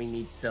anything that we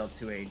need to sell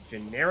to a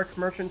generic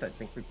merchant. I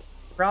think we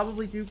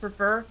probably do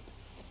prefer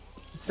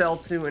to sell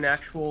to an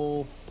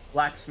actual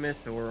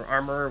blacksmith or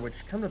armorer,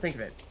 which, come to think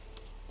of it,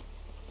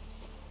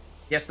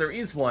 yes, there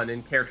is one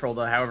in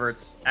Caretrolda. However,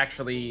 it's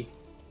actually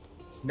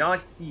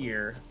not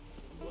here,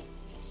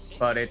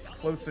 but it's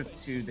closer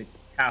to the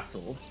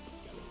castle,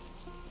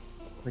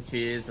 which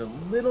is a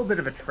little bit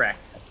of a trek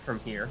from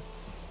here.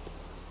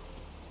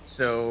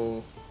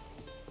 So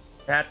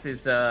that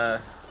is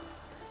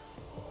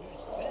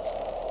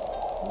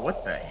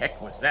what the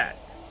heck was that?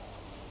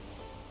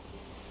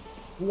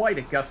 Quite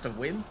a gust of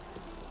wind.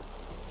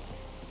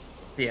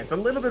 Yeah, it's a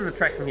little bit of a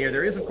trek from here.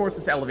 There is, of course,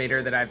 this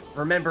elevator that I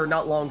remember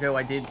not long ago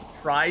I did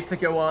try to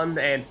go on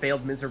and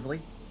failed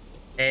miserably.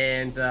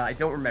 And I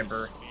don't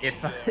remember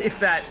if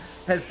that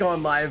has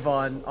gone live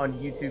on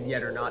YouTube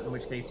yet or not, in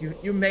which case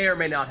you may or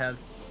may not have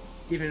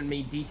given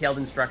me detailed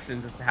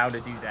instructions as to how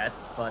to do that.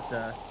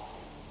 But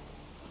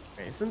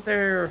isn't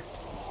there...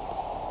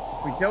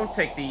 If we don't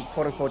take the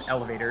quote-unquote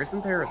elevator,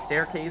 isn't there a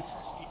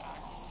staircase?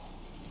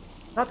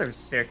 I thought there was a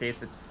staircase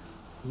that's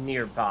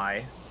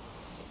nearby.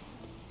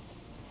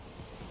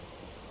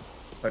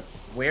 But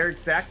where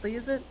exactly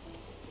is it?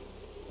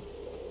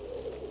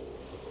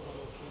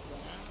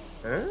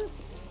 Huh?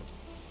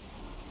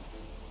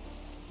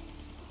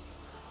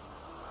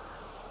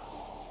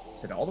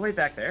 Is it all the way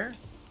back there?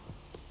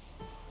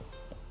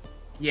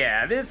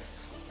 Yeah,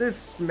 this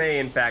may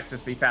in fact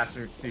just be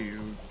faster to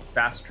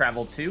fast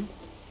travel to.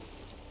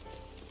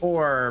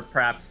 Or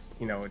perhaps,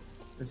 you know,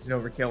 this is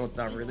overkill, it's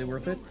not really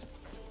worth it.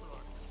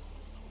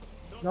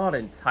 Not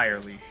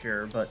entirely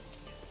sure, but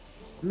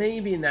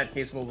maybe in that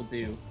case what we'll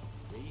do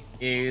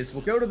is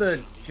we'll go to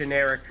the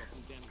generic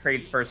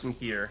tradesperson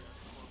here,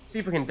 see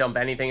if we can dump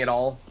anything at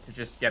all to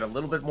just get a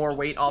little bit more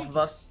weight off of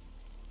us.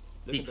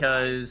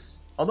 Because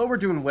although we're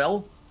doing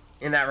well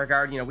in that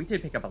regard, you know, we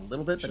did pick up a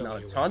little bit, but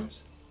not a ton.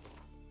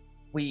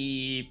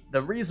 The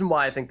reason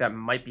why I think that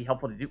might be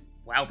helpful to do...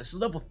 Wow, this is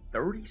level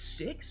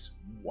 36?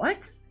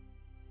 What?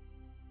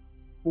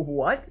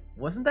 What?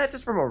 Wasn't that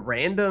just from a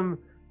random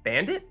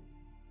bandit?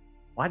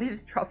 Why did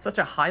it drop such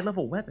a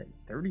high-level weapon?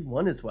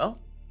 31 as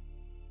well?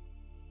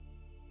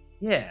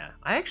 Yeah,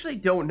 I actually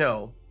don't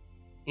know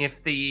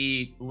if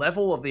the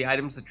level of the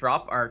items that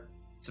drop are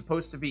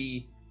supposed to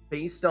be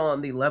based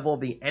on the level of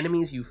the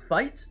enemies you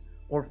fight,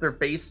 or if they're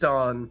based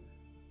on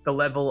the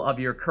level of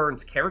your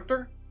current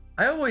character.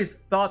 I always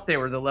thought they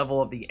were the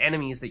level of the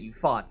enemies that you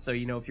fought. So,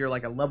 you know, if you're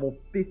like a level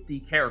 50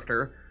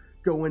 character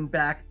going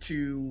back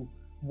to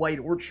White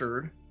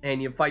Orchard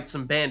and you fight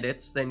some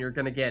bandits, then you're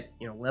going to get,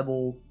 you know,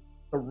 level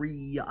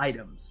 3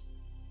 items.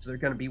 So they're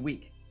going to be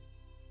weak.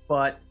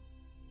 But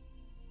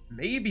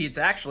maybe it's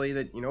actually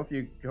that, you know, if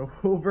you go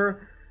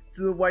over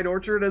to the White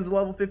Orchard as a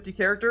level 50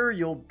 character,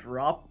 you'll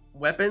drop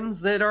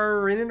weapons that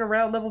are in and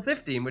around level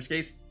 50, in which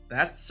case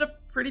that's a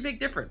pretty big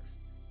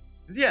difference.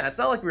 Because, yeah, it's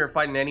not like we were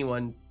fighting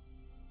anyone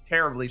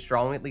terribly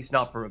strong, at least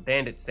not from a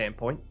bandit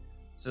standpoint.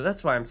 So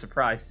that's why I'm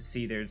surprised to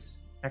see there's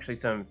actually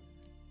some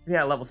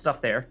level stuff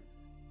there.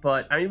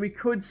 But I mean, we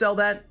could sell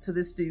that to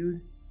this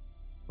dude,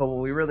 but what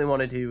we really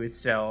want to do is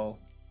sell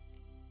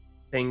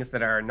things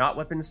that are not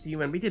weapons to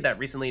you, and we did that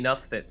recently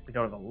enough that we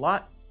don't have a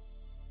lot.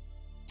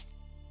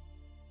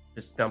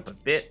 Just dump a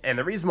bit. And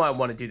the reason why I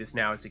want to do this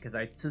now is because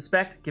I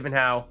suspect, given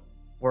how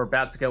we're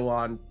about to go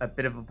on a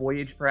bit of a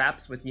voyage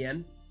perhaps with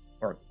Yen,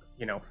 or,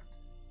 you know,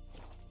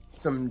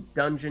 some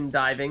dungeon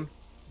diving,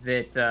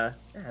 that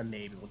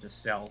maybe we'll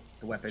just sell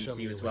the weapons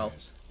to you as well,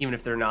 even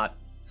if they're not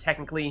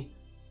technically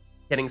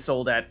getting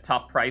sold at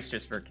top price,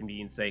 just for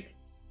convenience sake.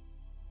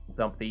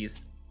 Dump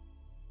these.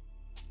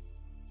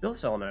 Still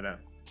selling at a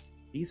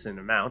decent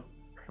amount.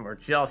 We're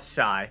just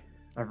shy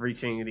of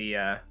reaching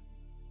the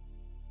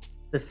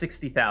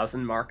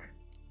 60,000 mark.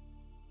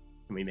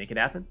 Can we make it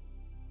happen?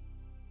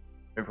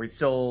 If we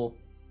sold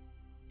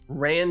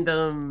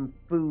random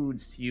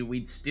foods to you,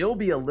 we'd still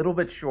be a little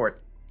bit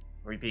short.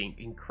 We'd be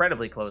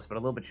incredibly close, but a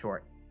little bit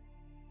short.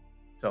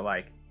 So,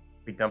 like,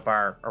 we dump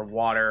our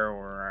water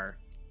or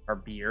our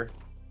beer.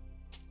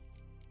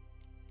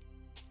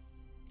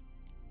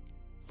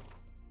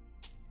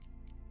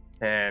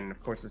 And,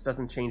 of course, this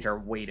doesn't change our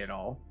weight at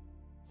all.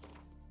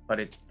 But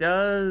it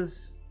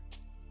does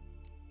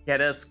get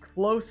us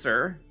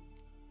closer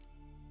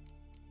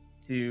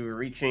to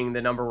reaching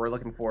the number we're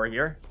looking for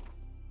here.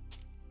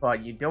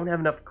 But you don't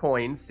have enough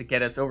coins to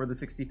get us over the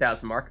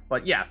 60,000 mark.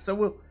 But, yeah,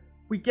 so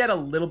we get a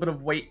little bit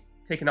of weight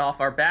taken off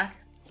our back.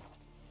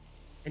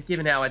 And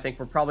given how I think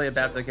we're probably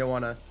about to go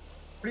on a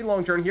pretty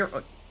long journey here.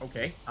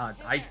 Okay,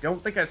 I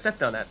don't think I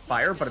stepped on that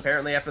fire, but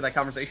apparently after that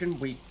conversation,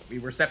 we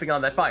were stepping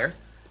on that fire.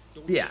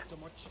 Yeah.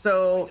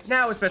 So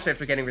now, especially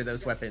after getting rid of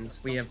those weapons,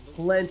 we have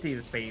plenty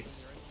of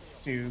space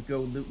to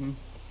go looting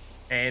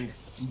and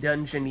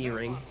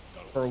dungeoneering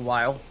for a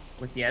while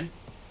with Yen.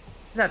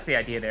 So that's the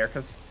idea there,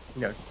 because,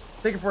 you know,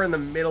 I think if we're in the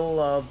middle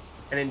of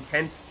an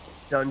intense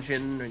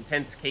dungeon,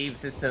 intense cave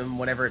system,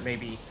 whatever it may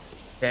be,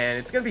 then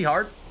it's going to be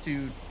hard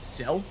to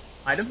sell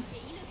items.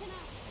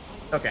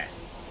 Okay,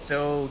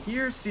 so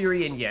here's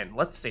Siri and Yen.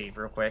 Let's save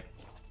real quick.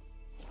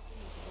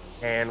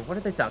 And what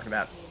are they talking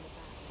about?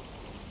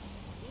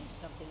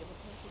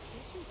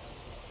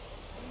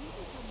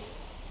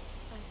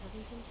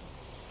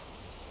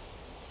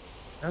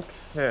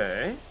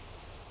 Okay.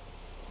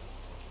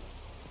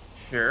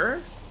 Sure.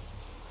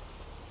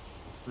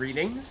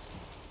 Greetings.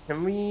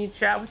 Can we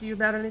chat with you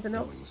about anything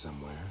Going else?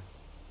 somewhere.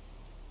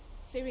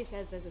 Siri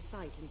says there's a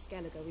site in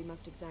Skellige we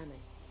must examine.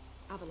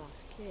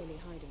 Avalok's clearly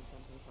hiding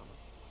something from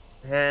us.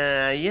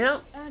 Yeah.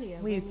 Earlier,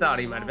 We when thought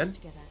were he on might have Mars been.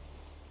 Together,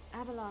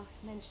 Avalok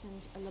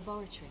mentioned a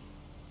laboratory.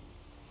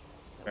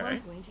 At Okay.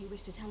 one point, he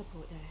wished to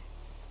teleport there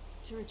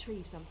to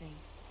retrieve something,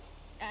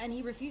 and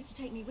he refused to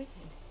take me with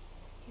him.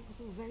 It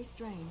was all very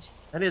strange.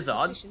 That is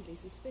odd. Sufficiently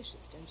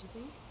suspicious, don't you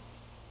think?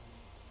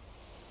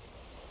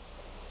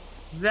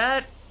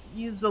 That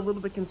is a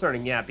little bit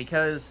concerning, yeah,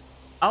 because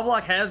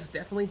Avlok has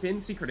definitely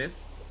been secretive.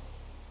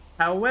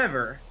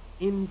 However,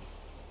 in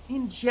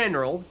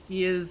general,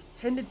 he has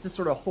tended to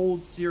sort of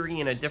hold Siri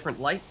in a different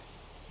light.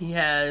 He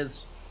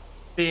has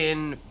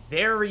been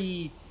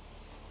very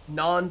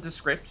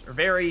nondescript, or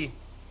very...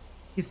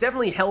 He's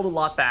definitely held a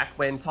lot back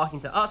when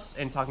talking to us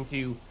and talking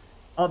to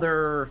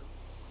other,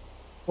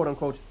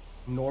 quote-unquote,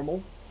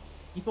 normal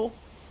people.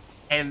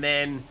 And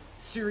then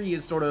Siri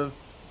is sort of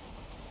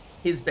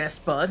his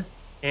best bud,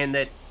 and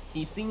that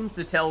he seems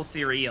to tell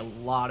Siri a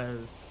lot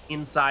of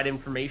inside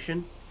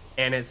information,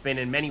 and has been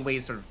in many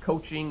ways sort of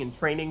coaching and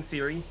training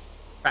Siri,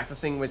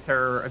 practicing with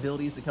her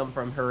abilities that come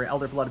from her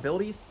Elder Blood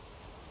abilities.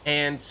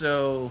 And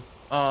so,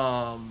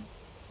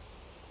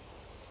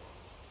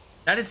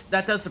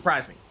 that does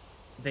surprise me,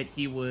 that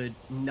he would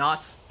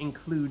not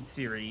include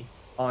Siri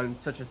on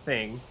such a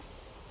thing.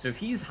 So if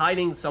he's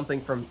hiding something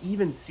from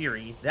even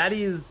Siri, that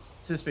is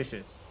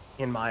suspicious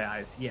in my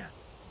eyes,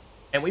 yes.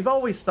 And we've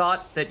always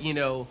thought that, you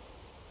know,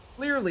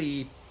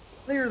 clearly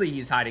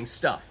he's hiding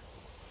stuff.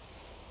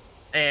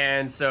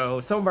 And so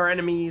some of our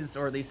enemies,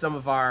 or at least some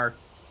of our,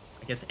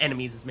 I guess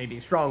enemies is maybe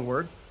a strong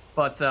word,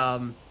 but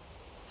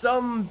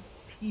some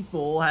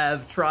people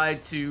have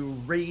tried to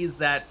raise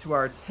that to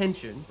our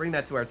attention, bring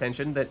that to our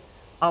attention, that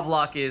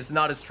Avlok is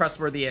not as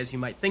trustworthy as you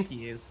might think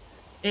he is.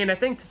 And I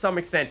think to some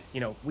extent, you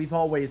know, we've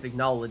always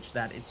acknowledged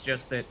that. It's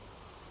just that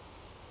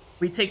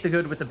we take the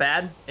good with the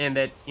bad, and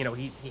that, you know,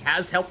 he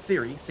has helped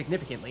Siri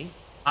significantly.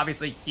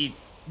 Obviously, he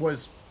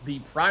was the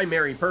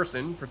primary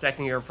person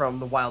protecting her from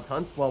the Wild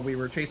Hunt while we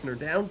were chasing her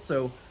down,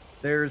 so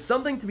there's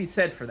something to be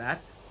said for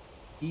that.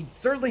 He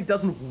certainly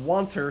doesn't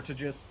want her to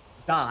just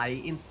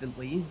die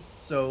instantly,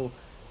 so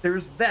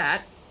there's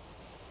that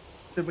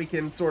we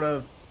can sort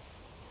of...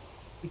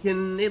 We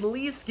can at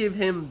least give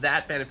him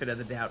that benefit of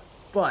the doubt,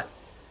 but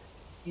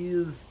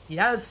he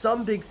has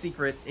some big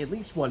secret, at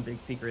least one big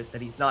secret,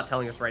 that he's not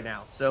telling us right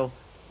now. So,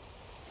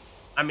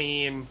 I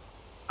mean,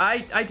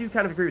 I do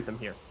kind of agree with him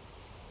here.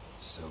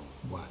 So,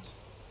 what?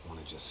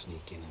 Want to just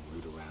sneak in and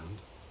root around?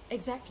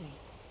 Exactly.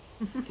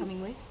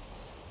 Coming with?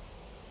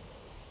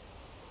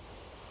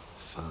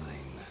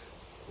 Fine.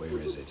 Where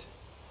is it?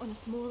 On a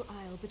small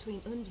isle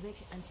between Undvik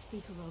and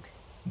Speakerog.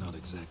 Not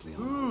exactly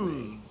on our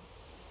way.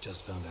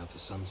 Just found out the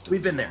sunstone.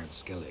 We've been there.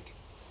 Skellig.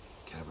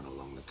 Cavern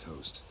along the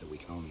coast that we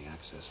can only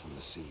access from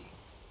the sea.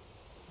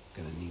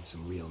 Gonna need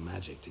some real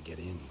magic to get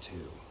in,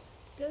 too.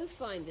 Go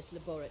find this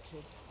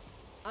laboratory.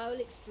 I'll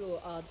explore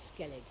Ard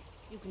Skellig.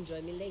 You can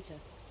join me later.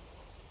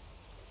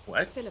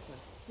 What? Philippa,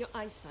 your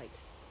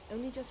eyesight.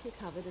 Only just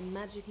recovered and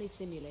magically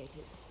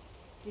simulated.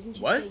 Didn't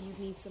you What? say you'd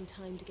need some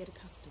time to get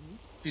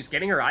accustomed? She's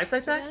getting her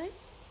eyesight back? Right?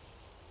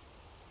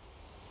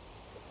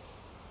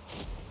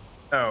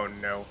 Oh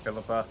no,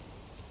 Philippa.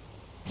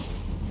 I'd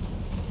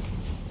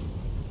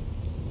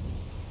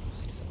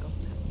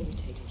forgotten how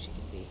irritating she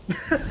could be.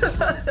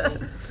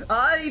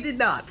 I did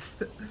not.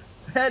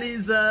 That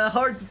is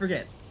hard to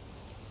forget.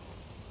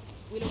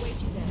 We'll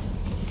await you there.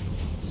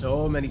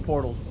 So many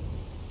portals.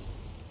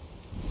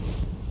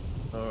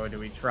 Oh, do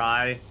we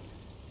try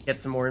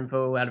get some more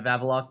info out of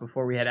Avalok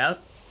before we head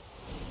out?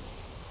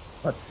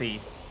 Let's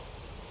see.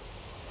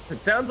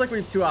 It sounds like we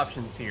have two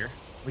options here.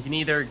 We can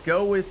either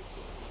go with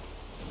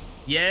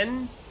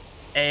Yen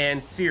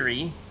and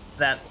Siri to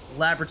that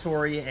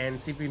laboratory and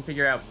see if we can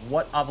figure out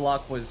what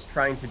Avalok was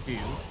trying to do,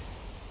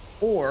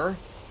 or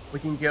we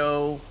can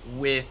go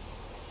with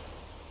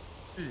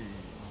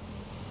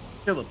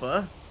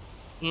Philippa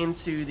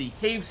into the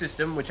cave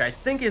system, which I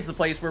think is the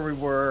place where we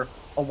were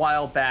a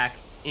while back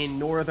in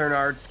northern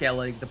Ard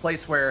Skellig, the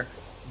place where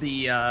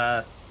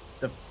the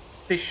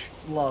fish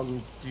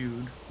lung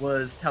dude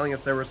was telling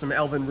us there were some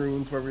elven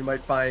runes where we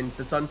might find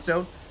the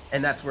sunstone,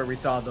 and that's where we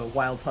saw the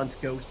Wild Hunt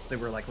ghosts. They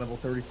were like level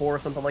 34 or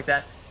something like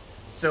that.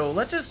 So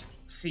let's just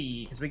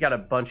see, because we got a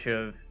bunch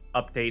of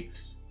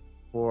updates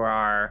for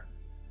our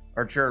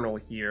journal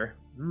here.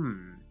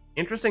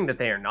 Interesting that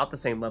they are not the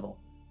same level.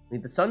 We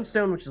have the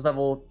Sunstone, which is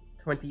level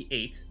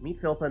 28. Meet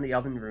Philippa in the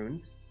Elven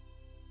Ruins.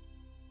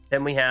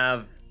 Then we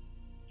have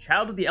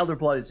Child of the Elder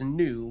Blood is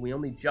new. We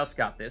only just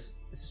got this.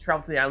 This is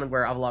travel to the island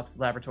where Avalok's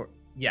laboratory...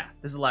 Yeah,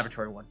 this is a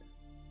laboratory one.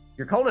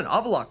 You're calling it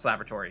Avalok's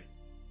laboratory.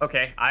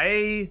 Okay,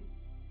 I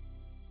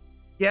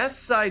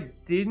guess I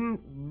didn't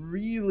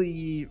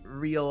really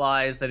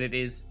realize that it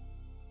is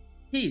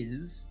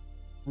his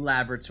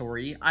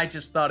laboratory. I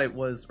just thought it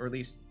was, or at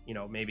least, you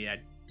know, maybe I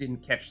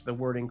didn't catch the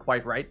wording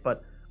quite right,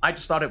 but I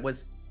just thought it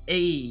was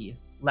a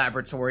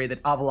laboratory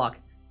that Avalok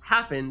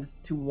happened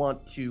to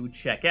want to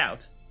check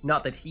out.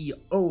 Not that he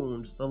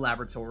owned the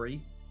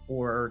laboratory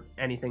or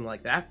anything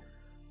like that.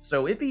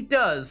 So if he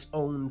does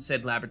own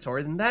said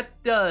laboratory, then that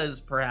does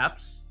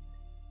perhaps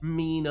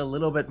mean a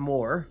little bit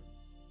more.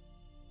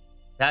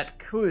 That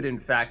could, in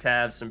fact,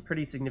 have some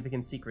pretty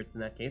significant secrets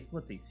in that case. But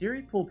let's see.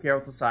 Ciri pulled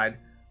Geralt aside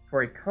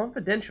for a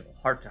confidential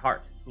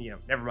heart-to-heart. You know,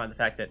 never mind the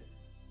fact that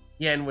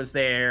Yen was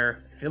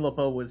there,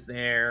 Philippa was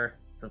there.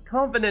 So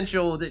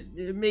confidential,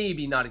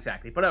 maybe not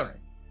exactly, but alright.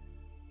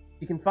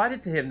 She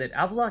confided to him that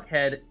Avalok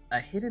had a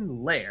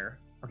hidden lair.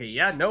 Okay,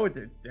 yeah, no, it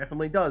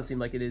definitely does seem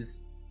like it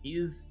is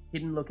his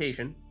hidden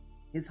location,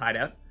 his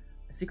hideout.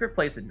 A secret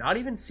place that not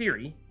even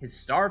Ciri, his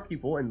star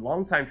pupil and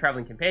longtime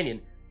traveling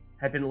companion,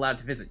 had been allowed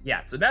to visit.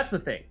 Yeah, so that's the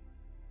thing.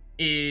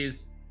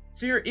 Is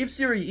Ciri, if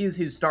Ciri is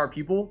his star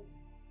pupil,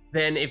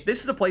 then if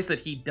this is a place that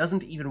he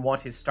doesn't even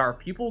want his star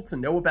pupil to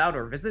know about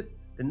or visit,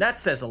 then that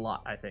says a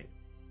lot, I think.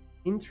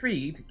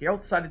 Intrigued,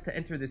 Geralt decided to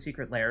enter the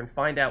secret lair and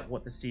find out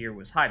what the seer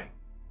was hiding.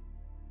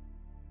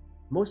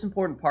 The most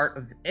important part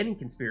of any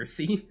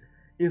conspiracy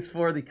is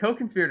for the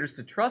co-conspirators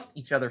to trust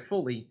each other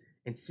fully,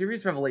 and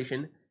Ciri's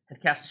revelation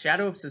had cast a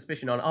shadow of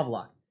suspicion on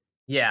Avalok.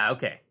 Yeah,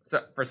 okay.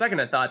 So for a second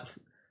I thought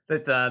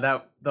that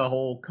that the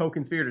whole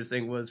co-conspirators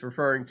thing was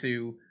referring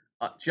to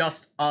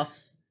just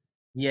us,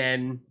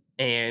 Yen,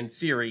 and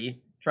Ciri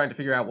trying to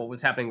figure out what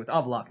was happening with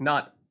Avalok,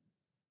 not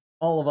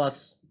all of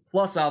us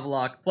plus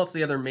Avalok plus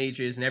the other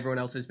mages and everyone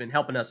else who's been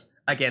helping us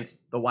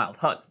against the Wild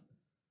Hunt.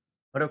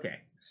 But okay,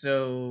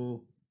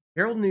 so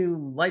Geralt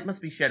knew light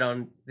must be shed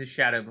on this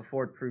shadow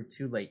before it proved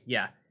too late.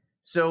 Yeah.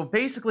 So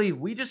basically,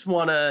 we just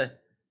want to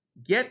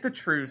get the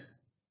truth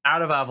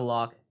out of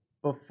Avalok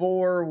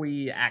before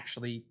we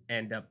actually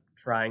end up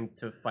trying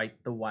to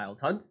fight the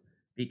Wild Hunt,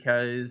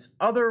 because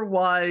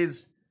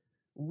otherwise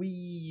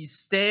we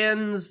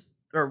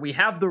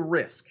have the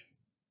risk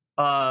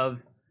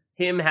of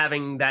him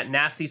having that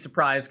nasty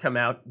surprise come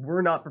out.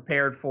 We're not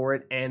prepared for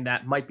it, and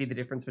that might be the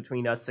difference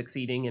between us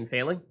succeeding and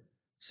failing.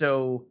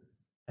 So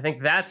I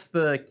think that's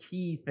the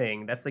key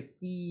thing. That's the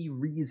key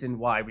reason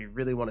why we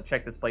really want to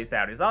check this place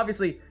out. Is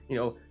obviously, you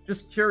know,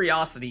 just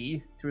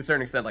curiosity to a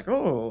certain extent. Like,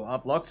 oh,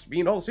 Avalok's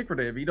being all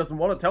secretive. He doesn't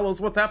want to tell us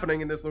what's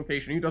happening in this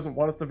location. He doesn't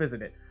want us to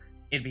visit it.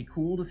 It'd be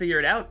cool to figure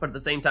it out, but at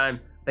the same time,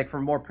 I think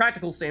from a more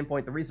practical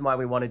standpoint, the reason why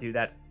we want to do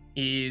that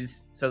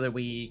is so that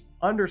we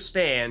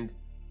understand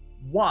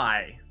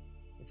why.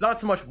 It's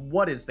not so much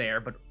what is there,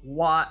 but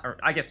why, or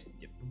I guess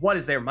what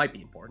is there might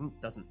be important.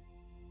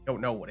 Don't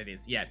know what it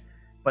is yet.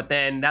 But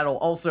then that'll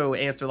also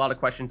answer a lot of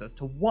questions as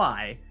to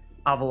why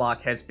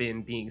Avalok has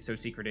been being so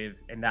secretive,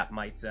 and that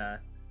might,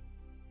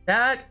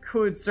 that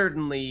could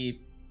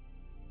certainly,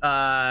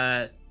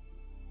 lead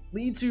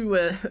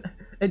to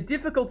a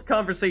difficult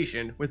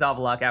conversation with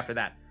Avalok after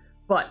that.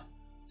 But,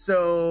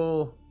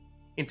 so,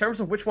 in terms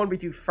of which one we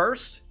do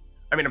first,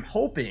 I mean, I'm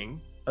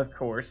hoping, of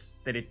course,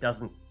 that it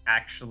doesn't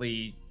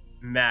actually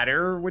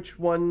matter which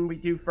one we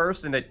do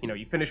first, and that, you know,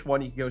 you finish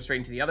one, you can go straight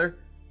into the other.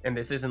 And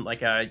this isn't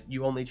like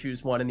you only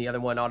choose one and the other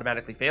one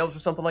automatically fails or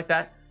something like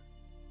that.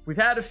 We've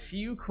had a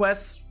few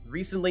quests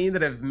recently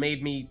that have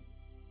made me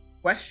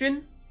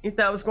question if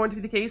that was going to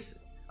be the case.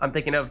 I'm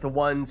thinking of the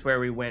ones where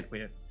we went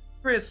with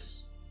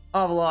Chris,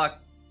 Avalok,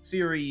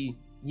 Ciri,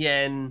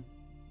 Yen,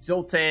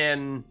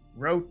 Zoltan,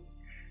 Roach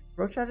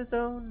had his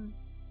own?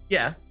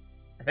 Yeah,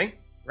 I think,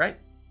 right?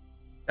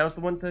 That was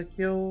the one to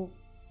kill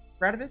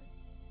Radovid?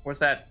 Or was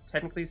that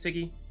technically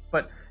Siggy?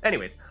 But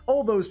anyways,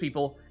 all those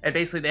people, and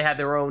basically they had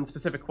their own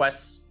specific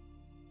quests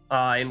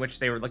in which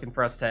they were looking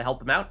for us to help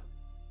them out.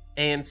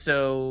 And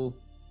so,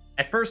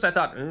 at first I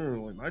thought,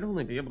 we might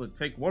only be able to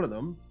take one of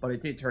them, but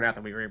it did turn out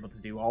that we were able to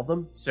do all of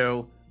them.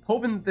 So,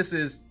 hoping that this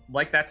is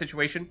like that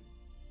situation,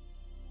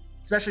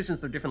 especially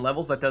since they're different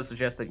levels, that does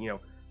suggest that, you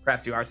know,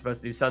 perhaps you are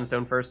supposed to do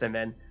Sunstone first and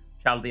then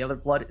Child of the Elder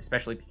Blood,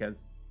 especially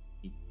because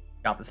he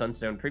got the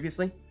Sunstone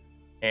previously.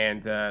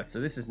 And so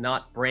this is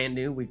not brand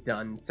new. We've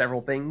done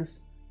several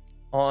things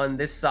on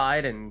this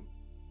side and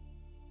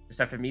just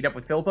have to meet up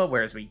with Philippa,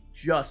 whereas we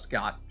just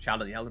got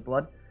Child of the Elder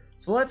Blood.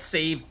 So let's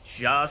save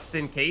just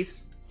in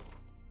case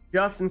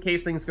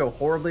things go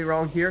horribly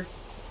wrong here.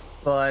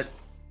 But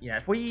yeah,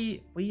 if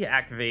we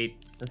activate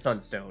the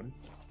Sunstone,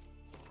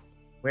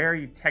 where are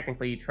you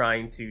technically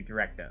trying to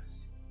direct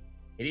us?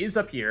 It is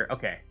up here.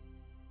 Okay.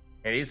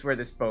 It is where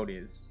this boat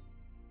is.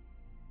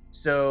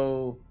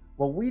 So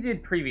what we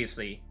did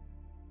previously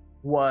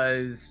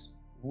was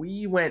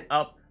we went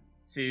up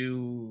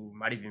to,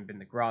 might have even been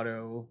the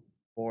grotto,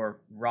 or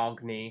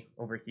Rogni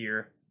over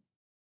here.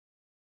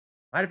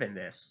 Might have been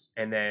this.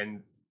 And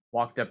then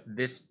walked up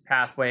this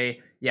pathway.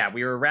 Yeah,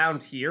 we were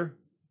around here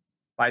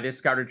by this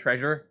scattered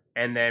treasure.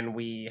 And then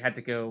we had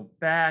to go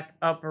back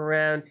up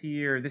around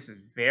here. This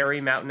is very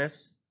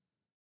mountainous.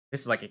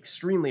 This is like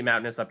extremely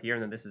mountainous up here.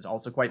 And then this is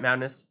also quite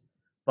mountainous.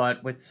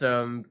 But with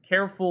some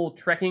careful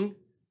trekking,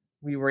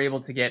 we were able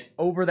to get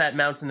over that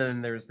mountain. And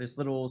then there's this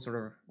little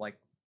sort of like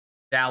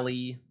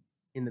valley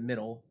in the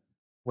middle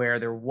where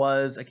there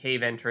was a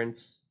cave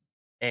entrance.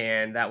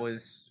 And that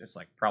was just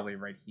like probably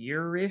right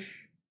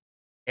here-ish.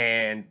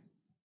 And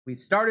we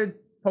started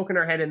poking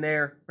our head in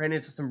there, ran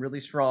into some really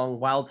strong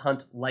Wild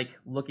Hunt-like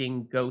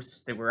looking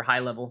ghosts that were high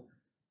level,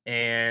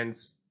 and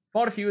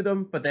fought a few of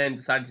them, but then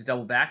decided to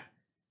double back.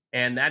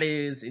 And that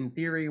is, in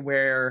theory,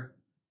 where,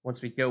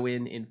 once we go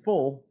in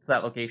full to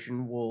that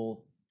location,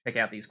 we'll check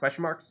out these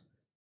question marks.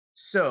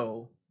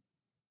 So,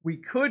 we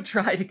could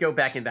try to go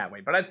back in that way,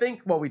 but I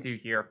think what we do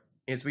here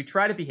is we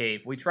try to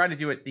behave. We try to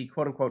do it the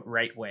quote-unquote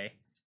right way.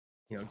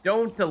 You know,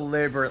 don't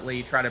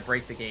deliberately try to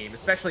break the game,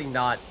 especially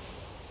not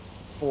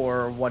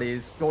for what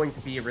is going to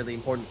be a really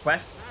important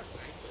quest.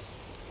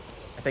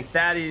 I think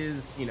that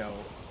is, you know,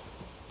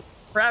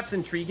 perhaps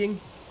intriguing.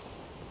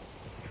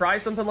 Try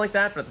something like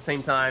that, but at the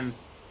same time,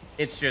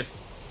 it's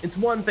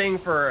one thing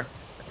for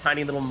a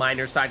tiny little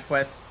minor side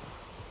quest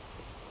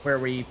where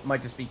we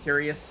might just be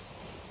curious.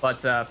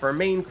 But for a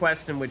main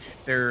quest in which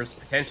there's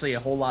potentially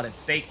a whole lot at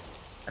stake,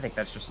 I think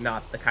that's just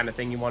not the kind of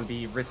thing you want to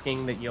be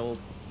risking, that you'll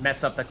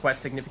mess up the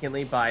quest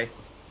significantly by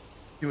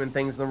doing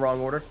things in the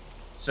wrong order.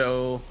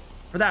 So,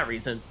 for that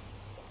reason,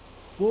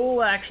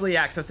 we'll actually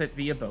access it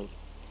via boat.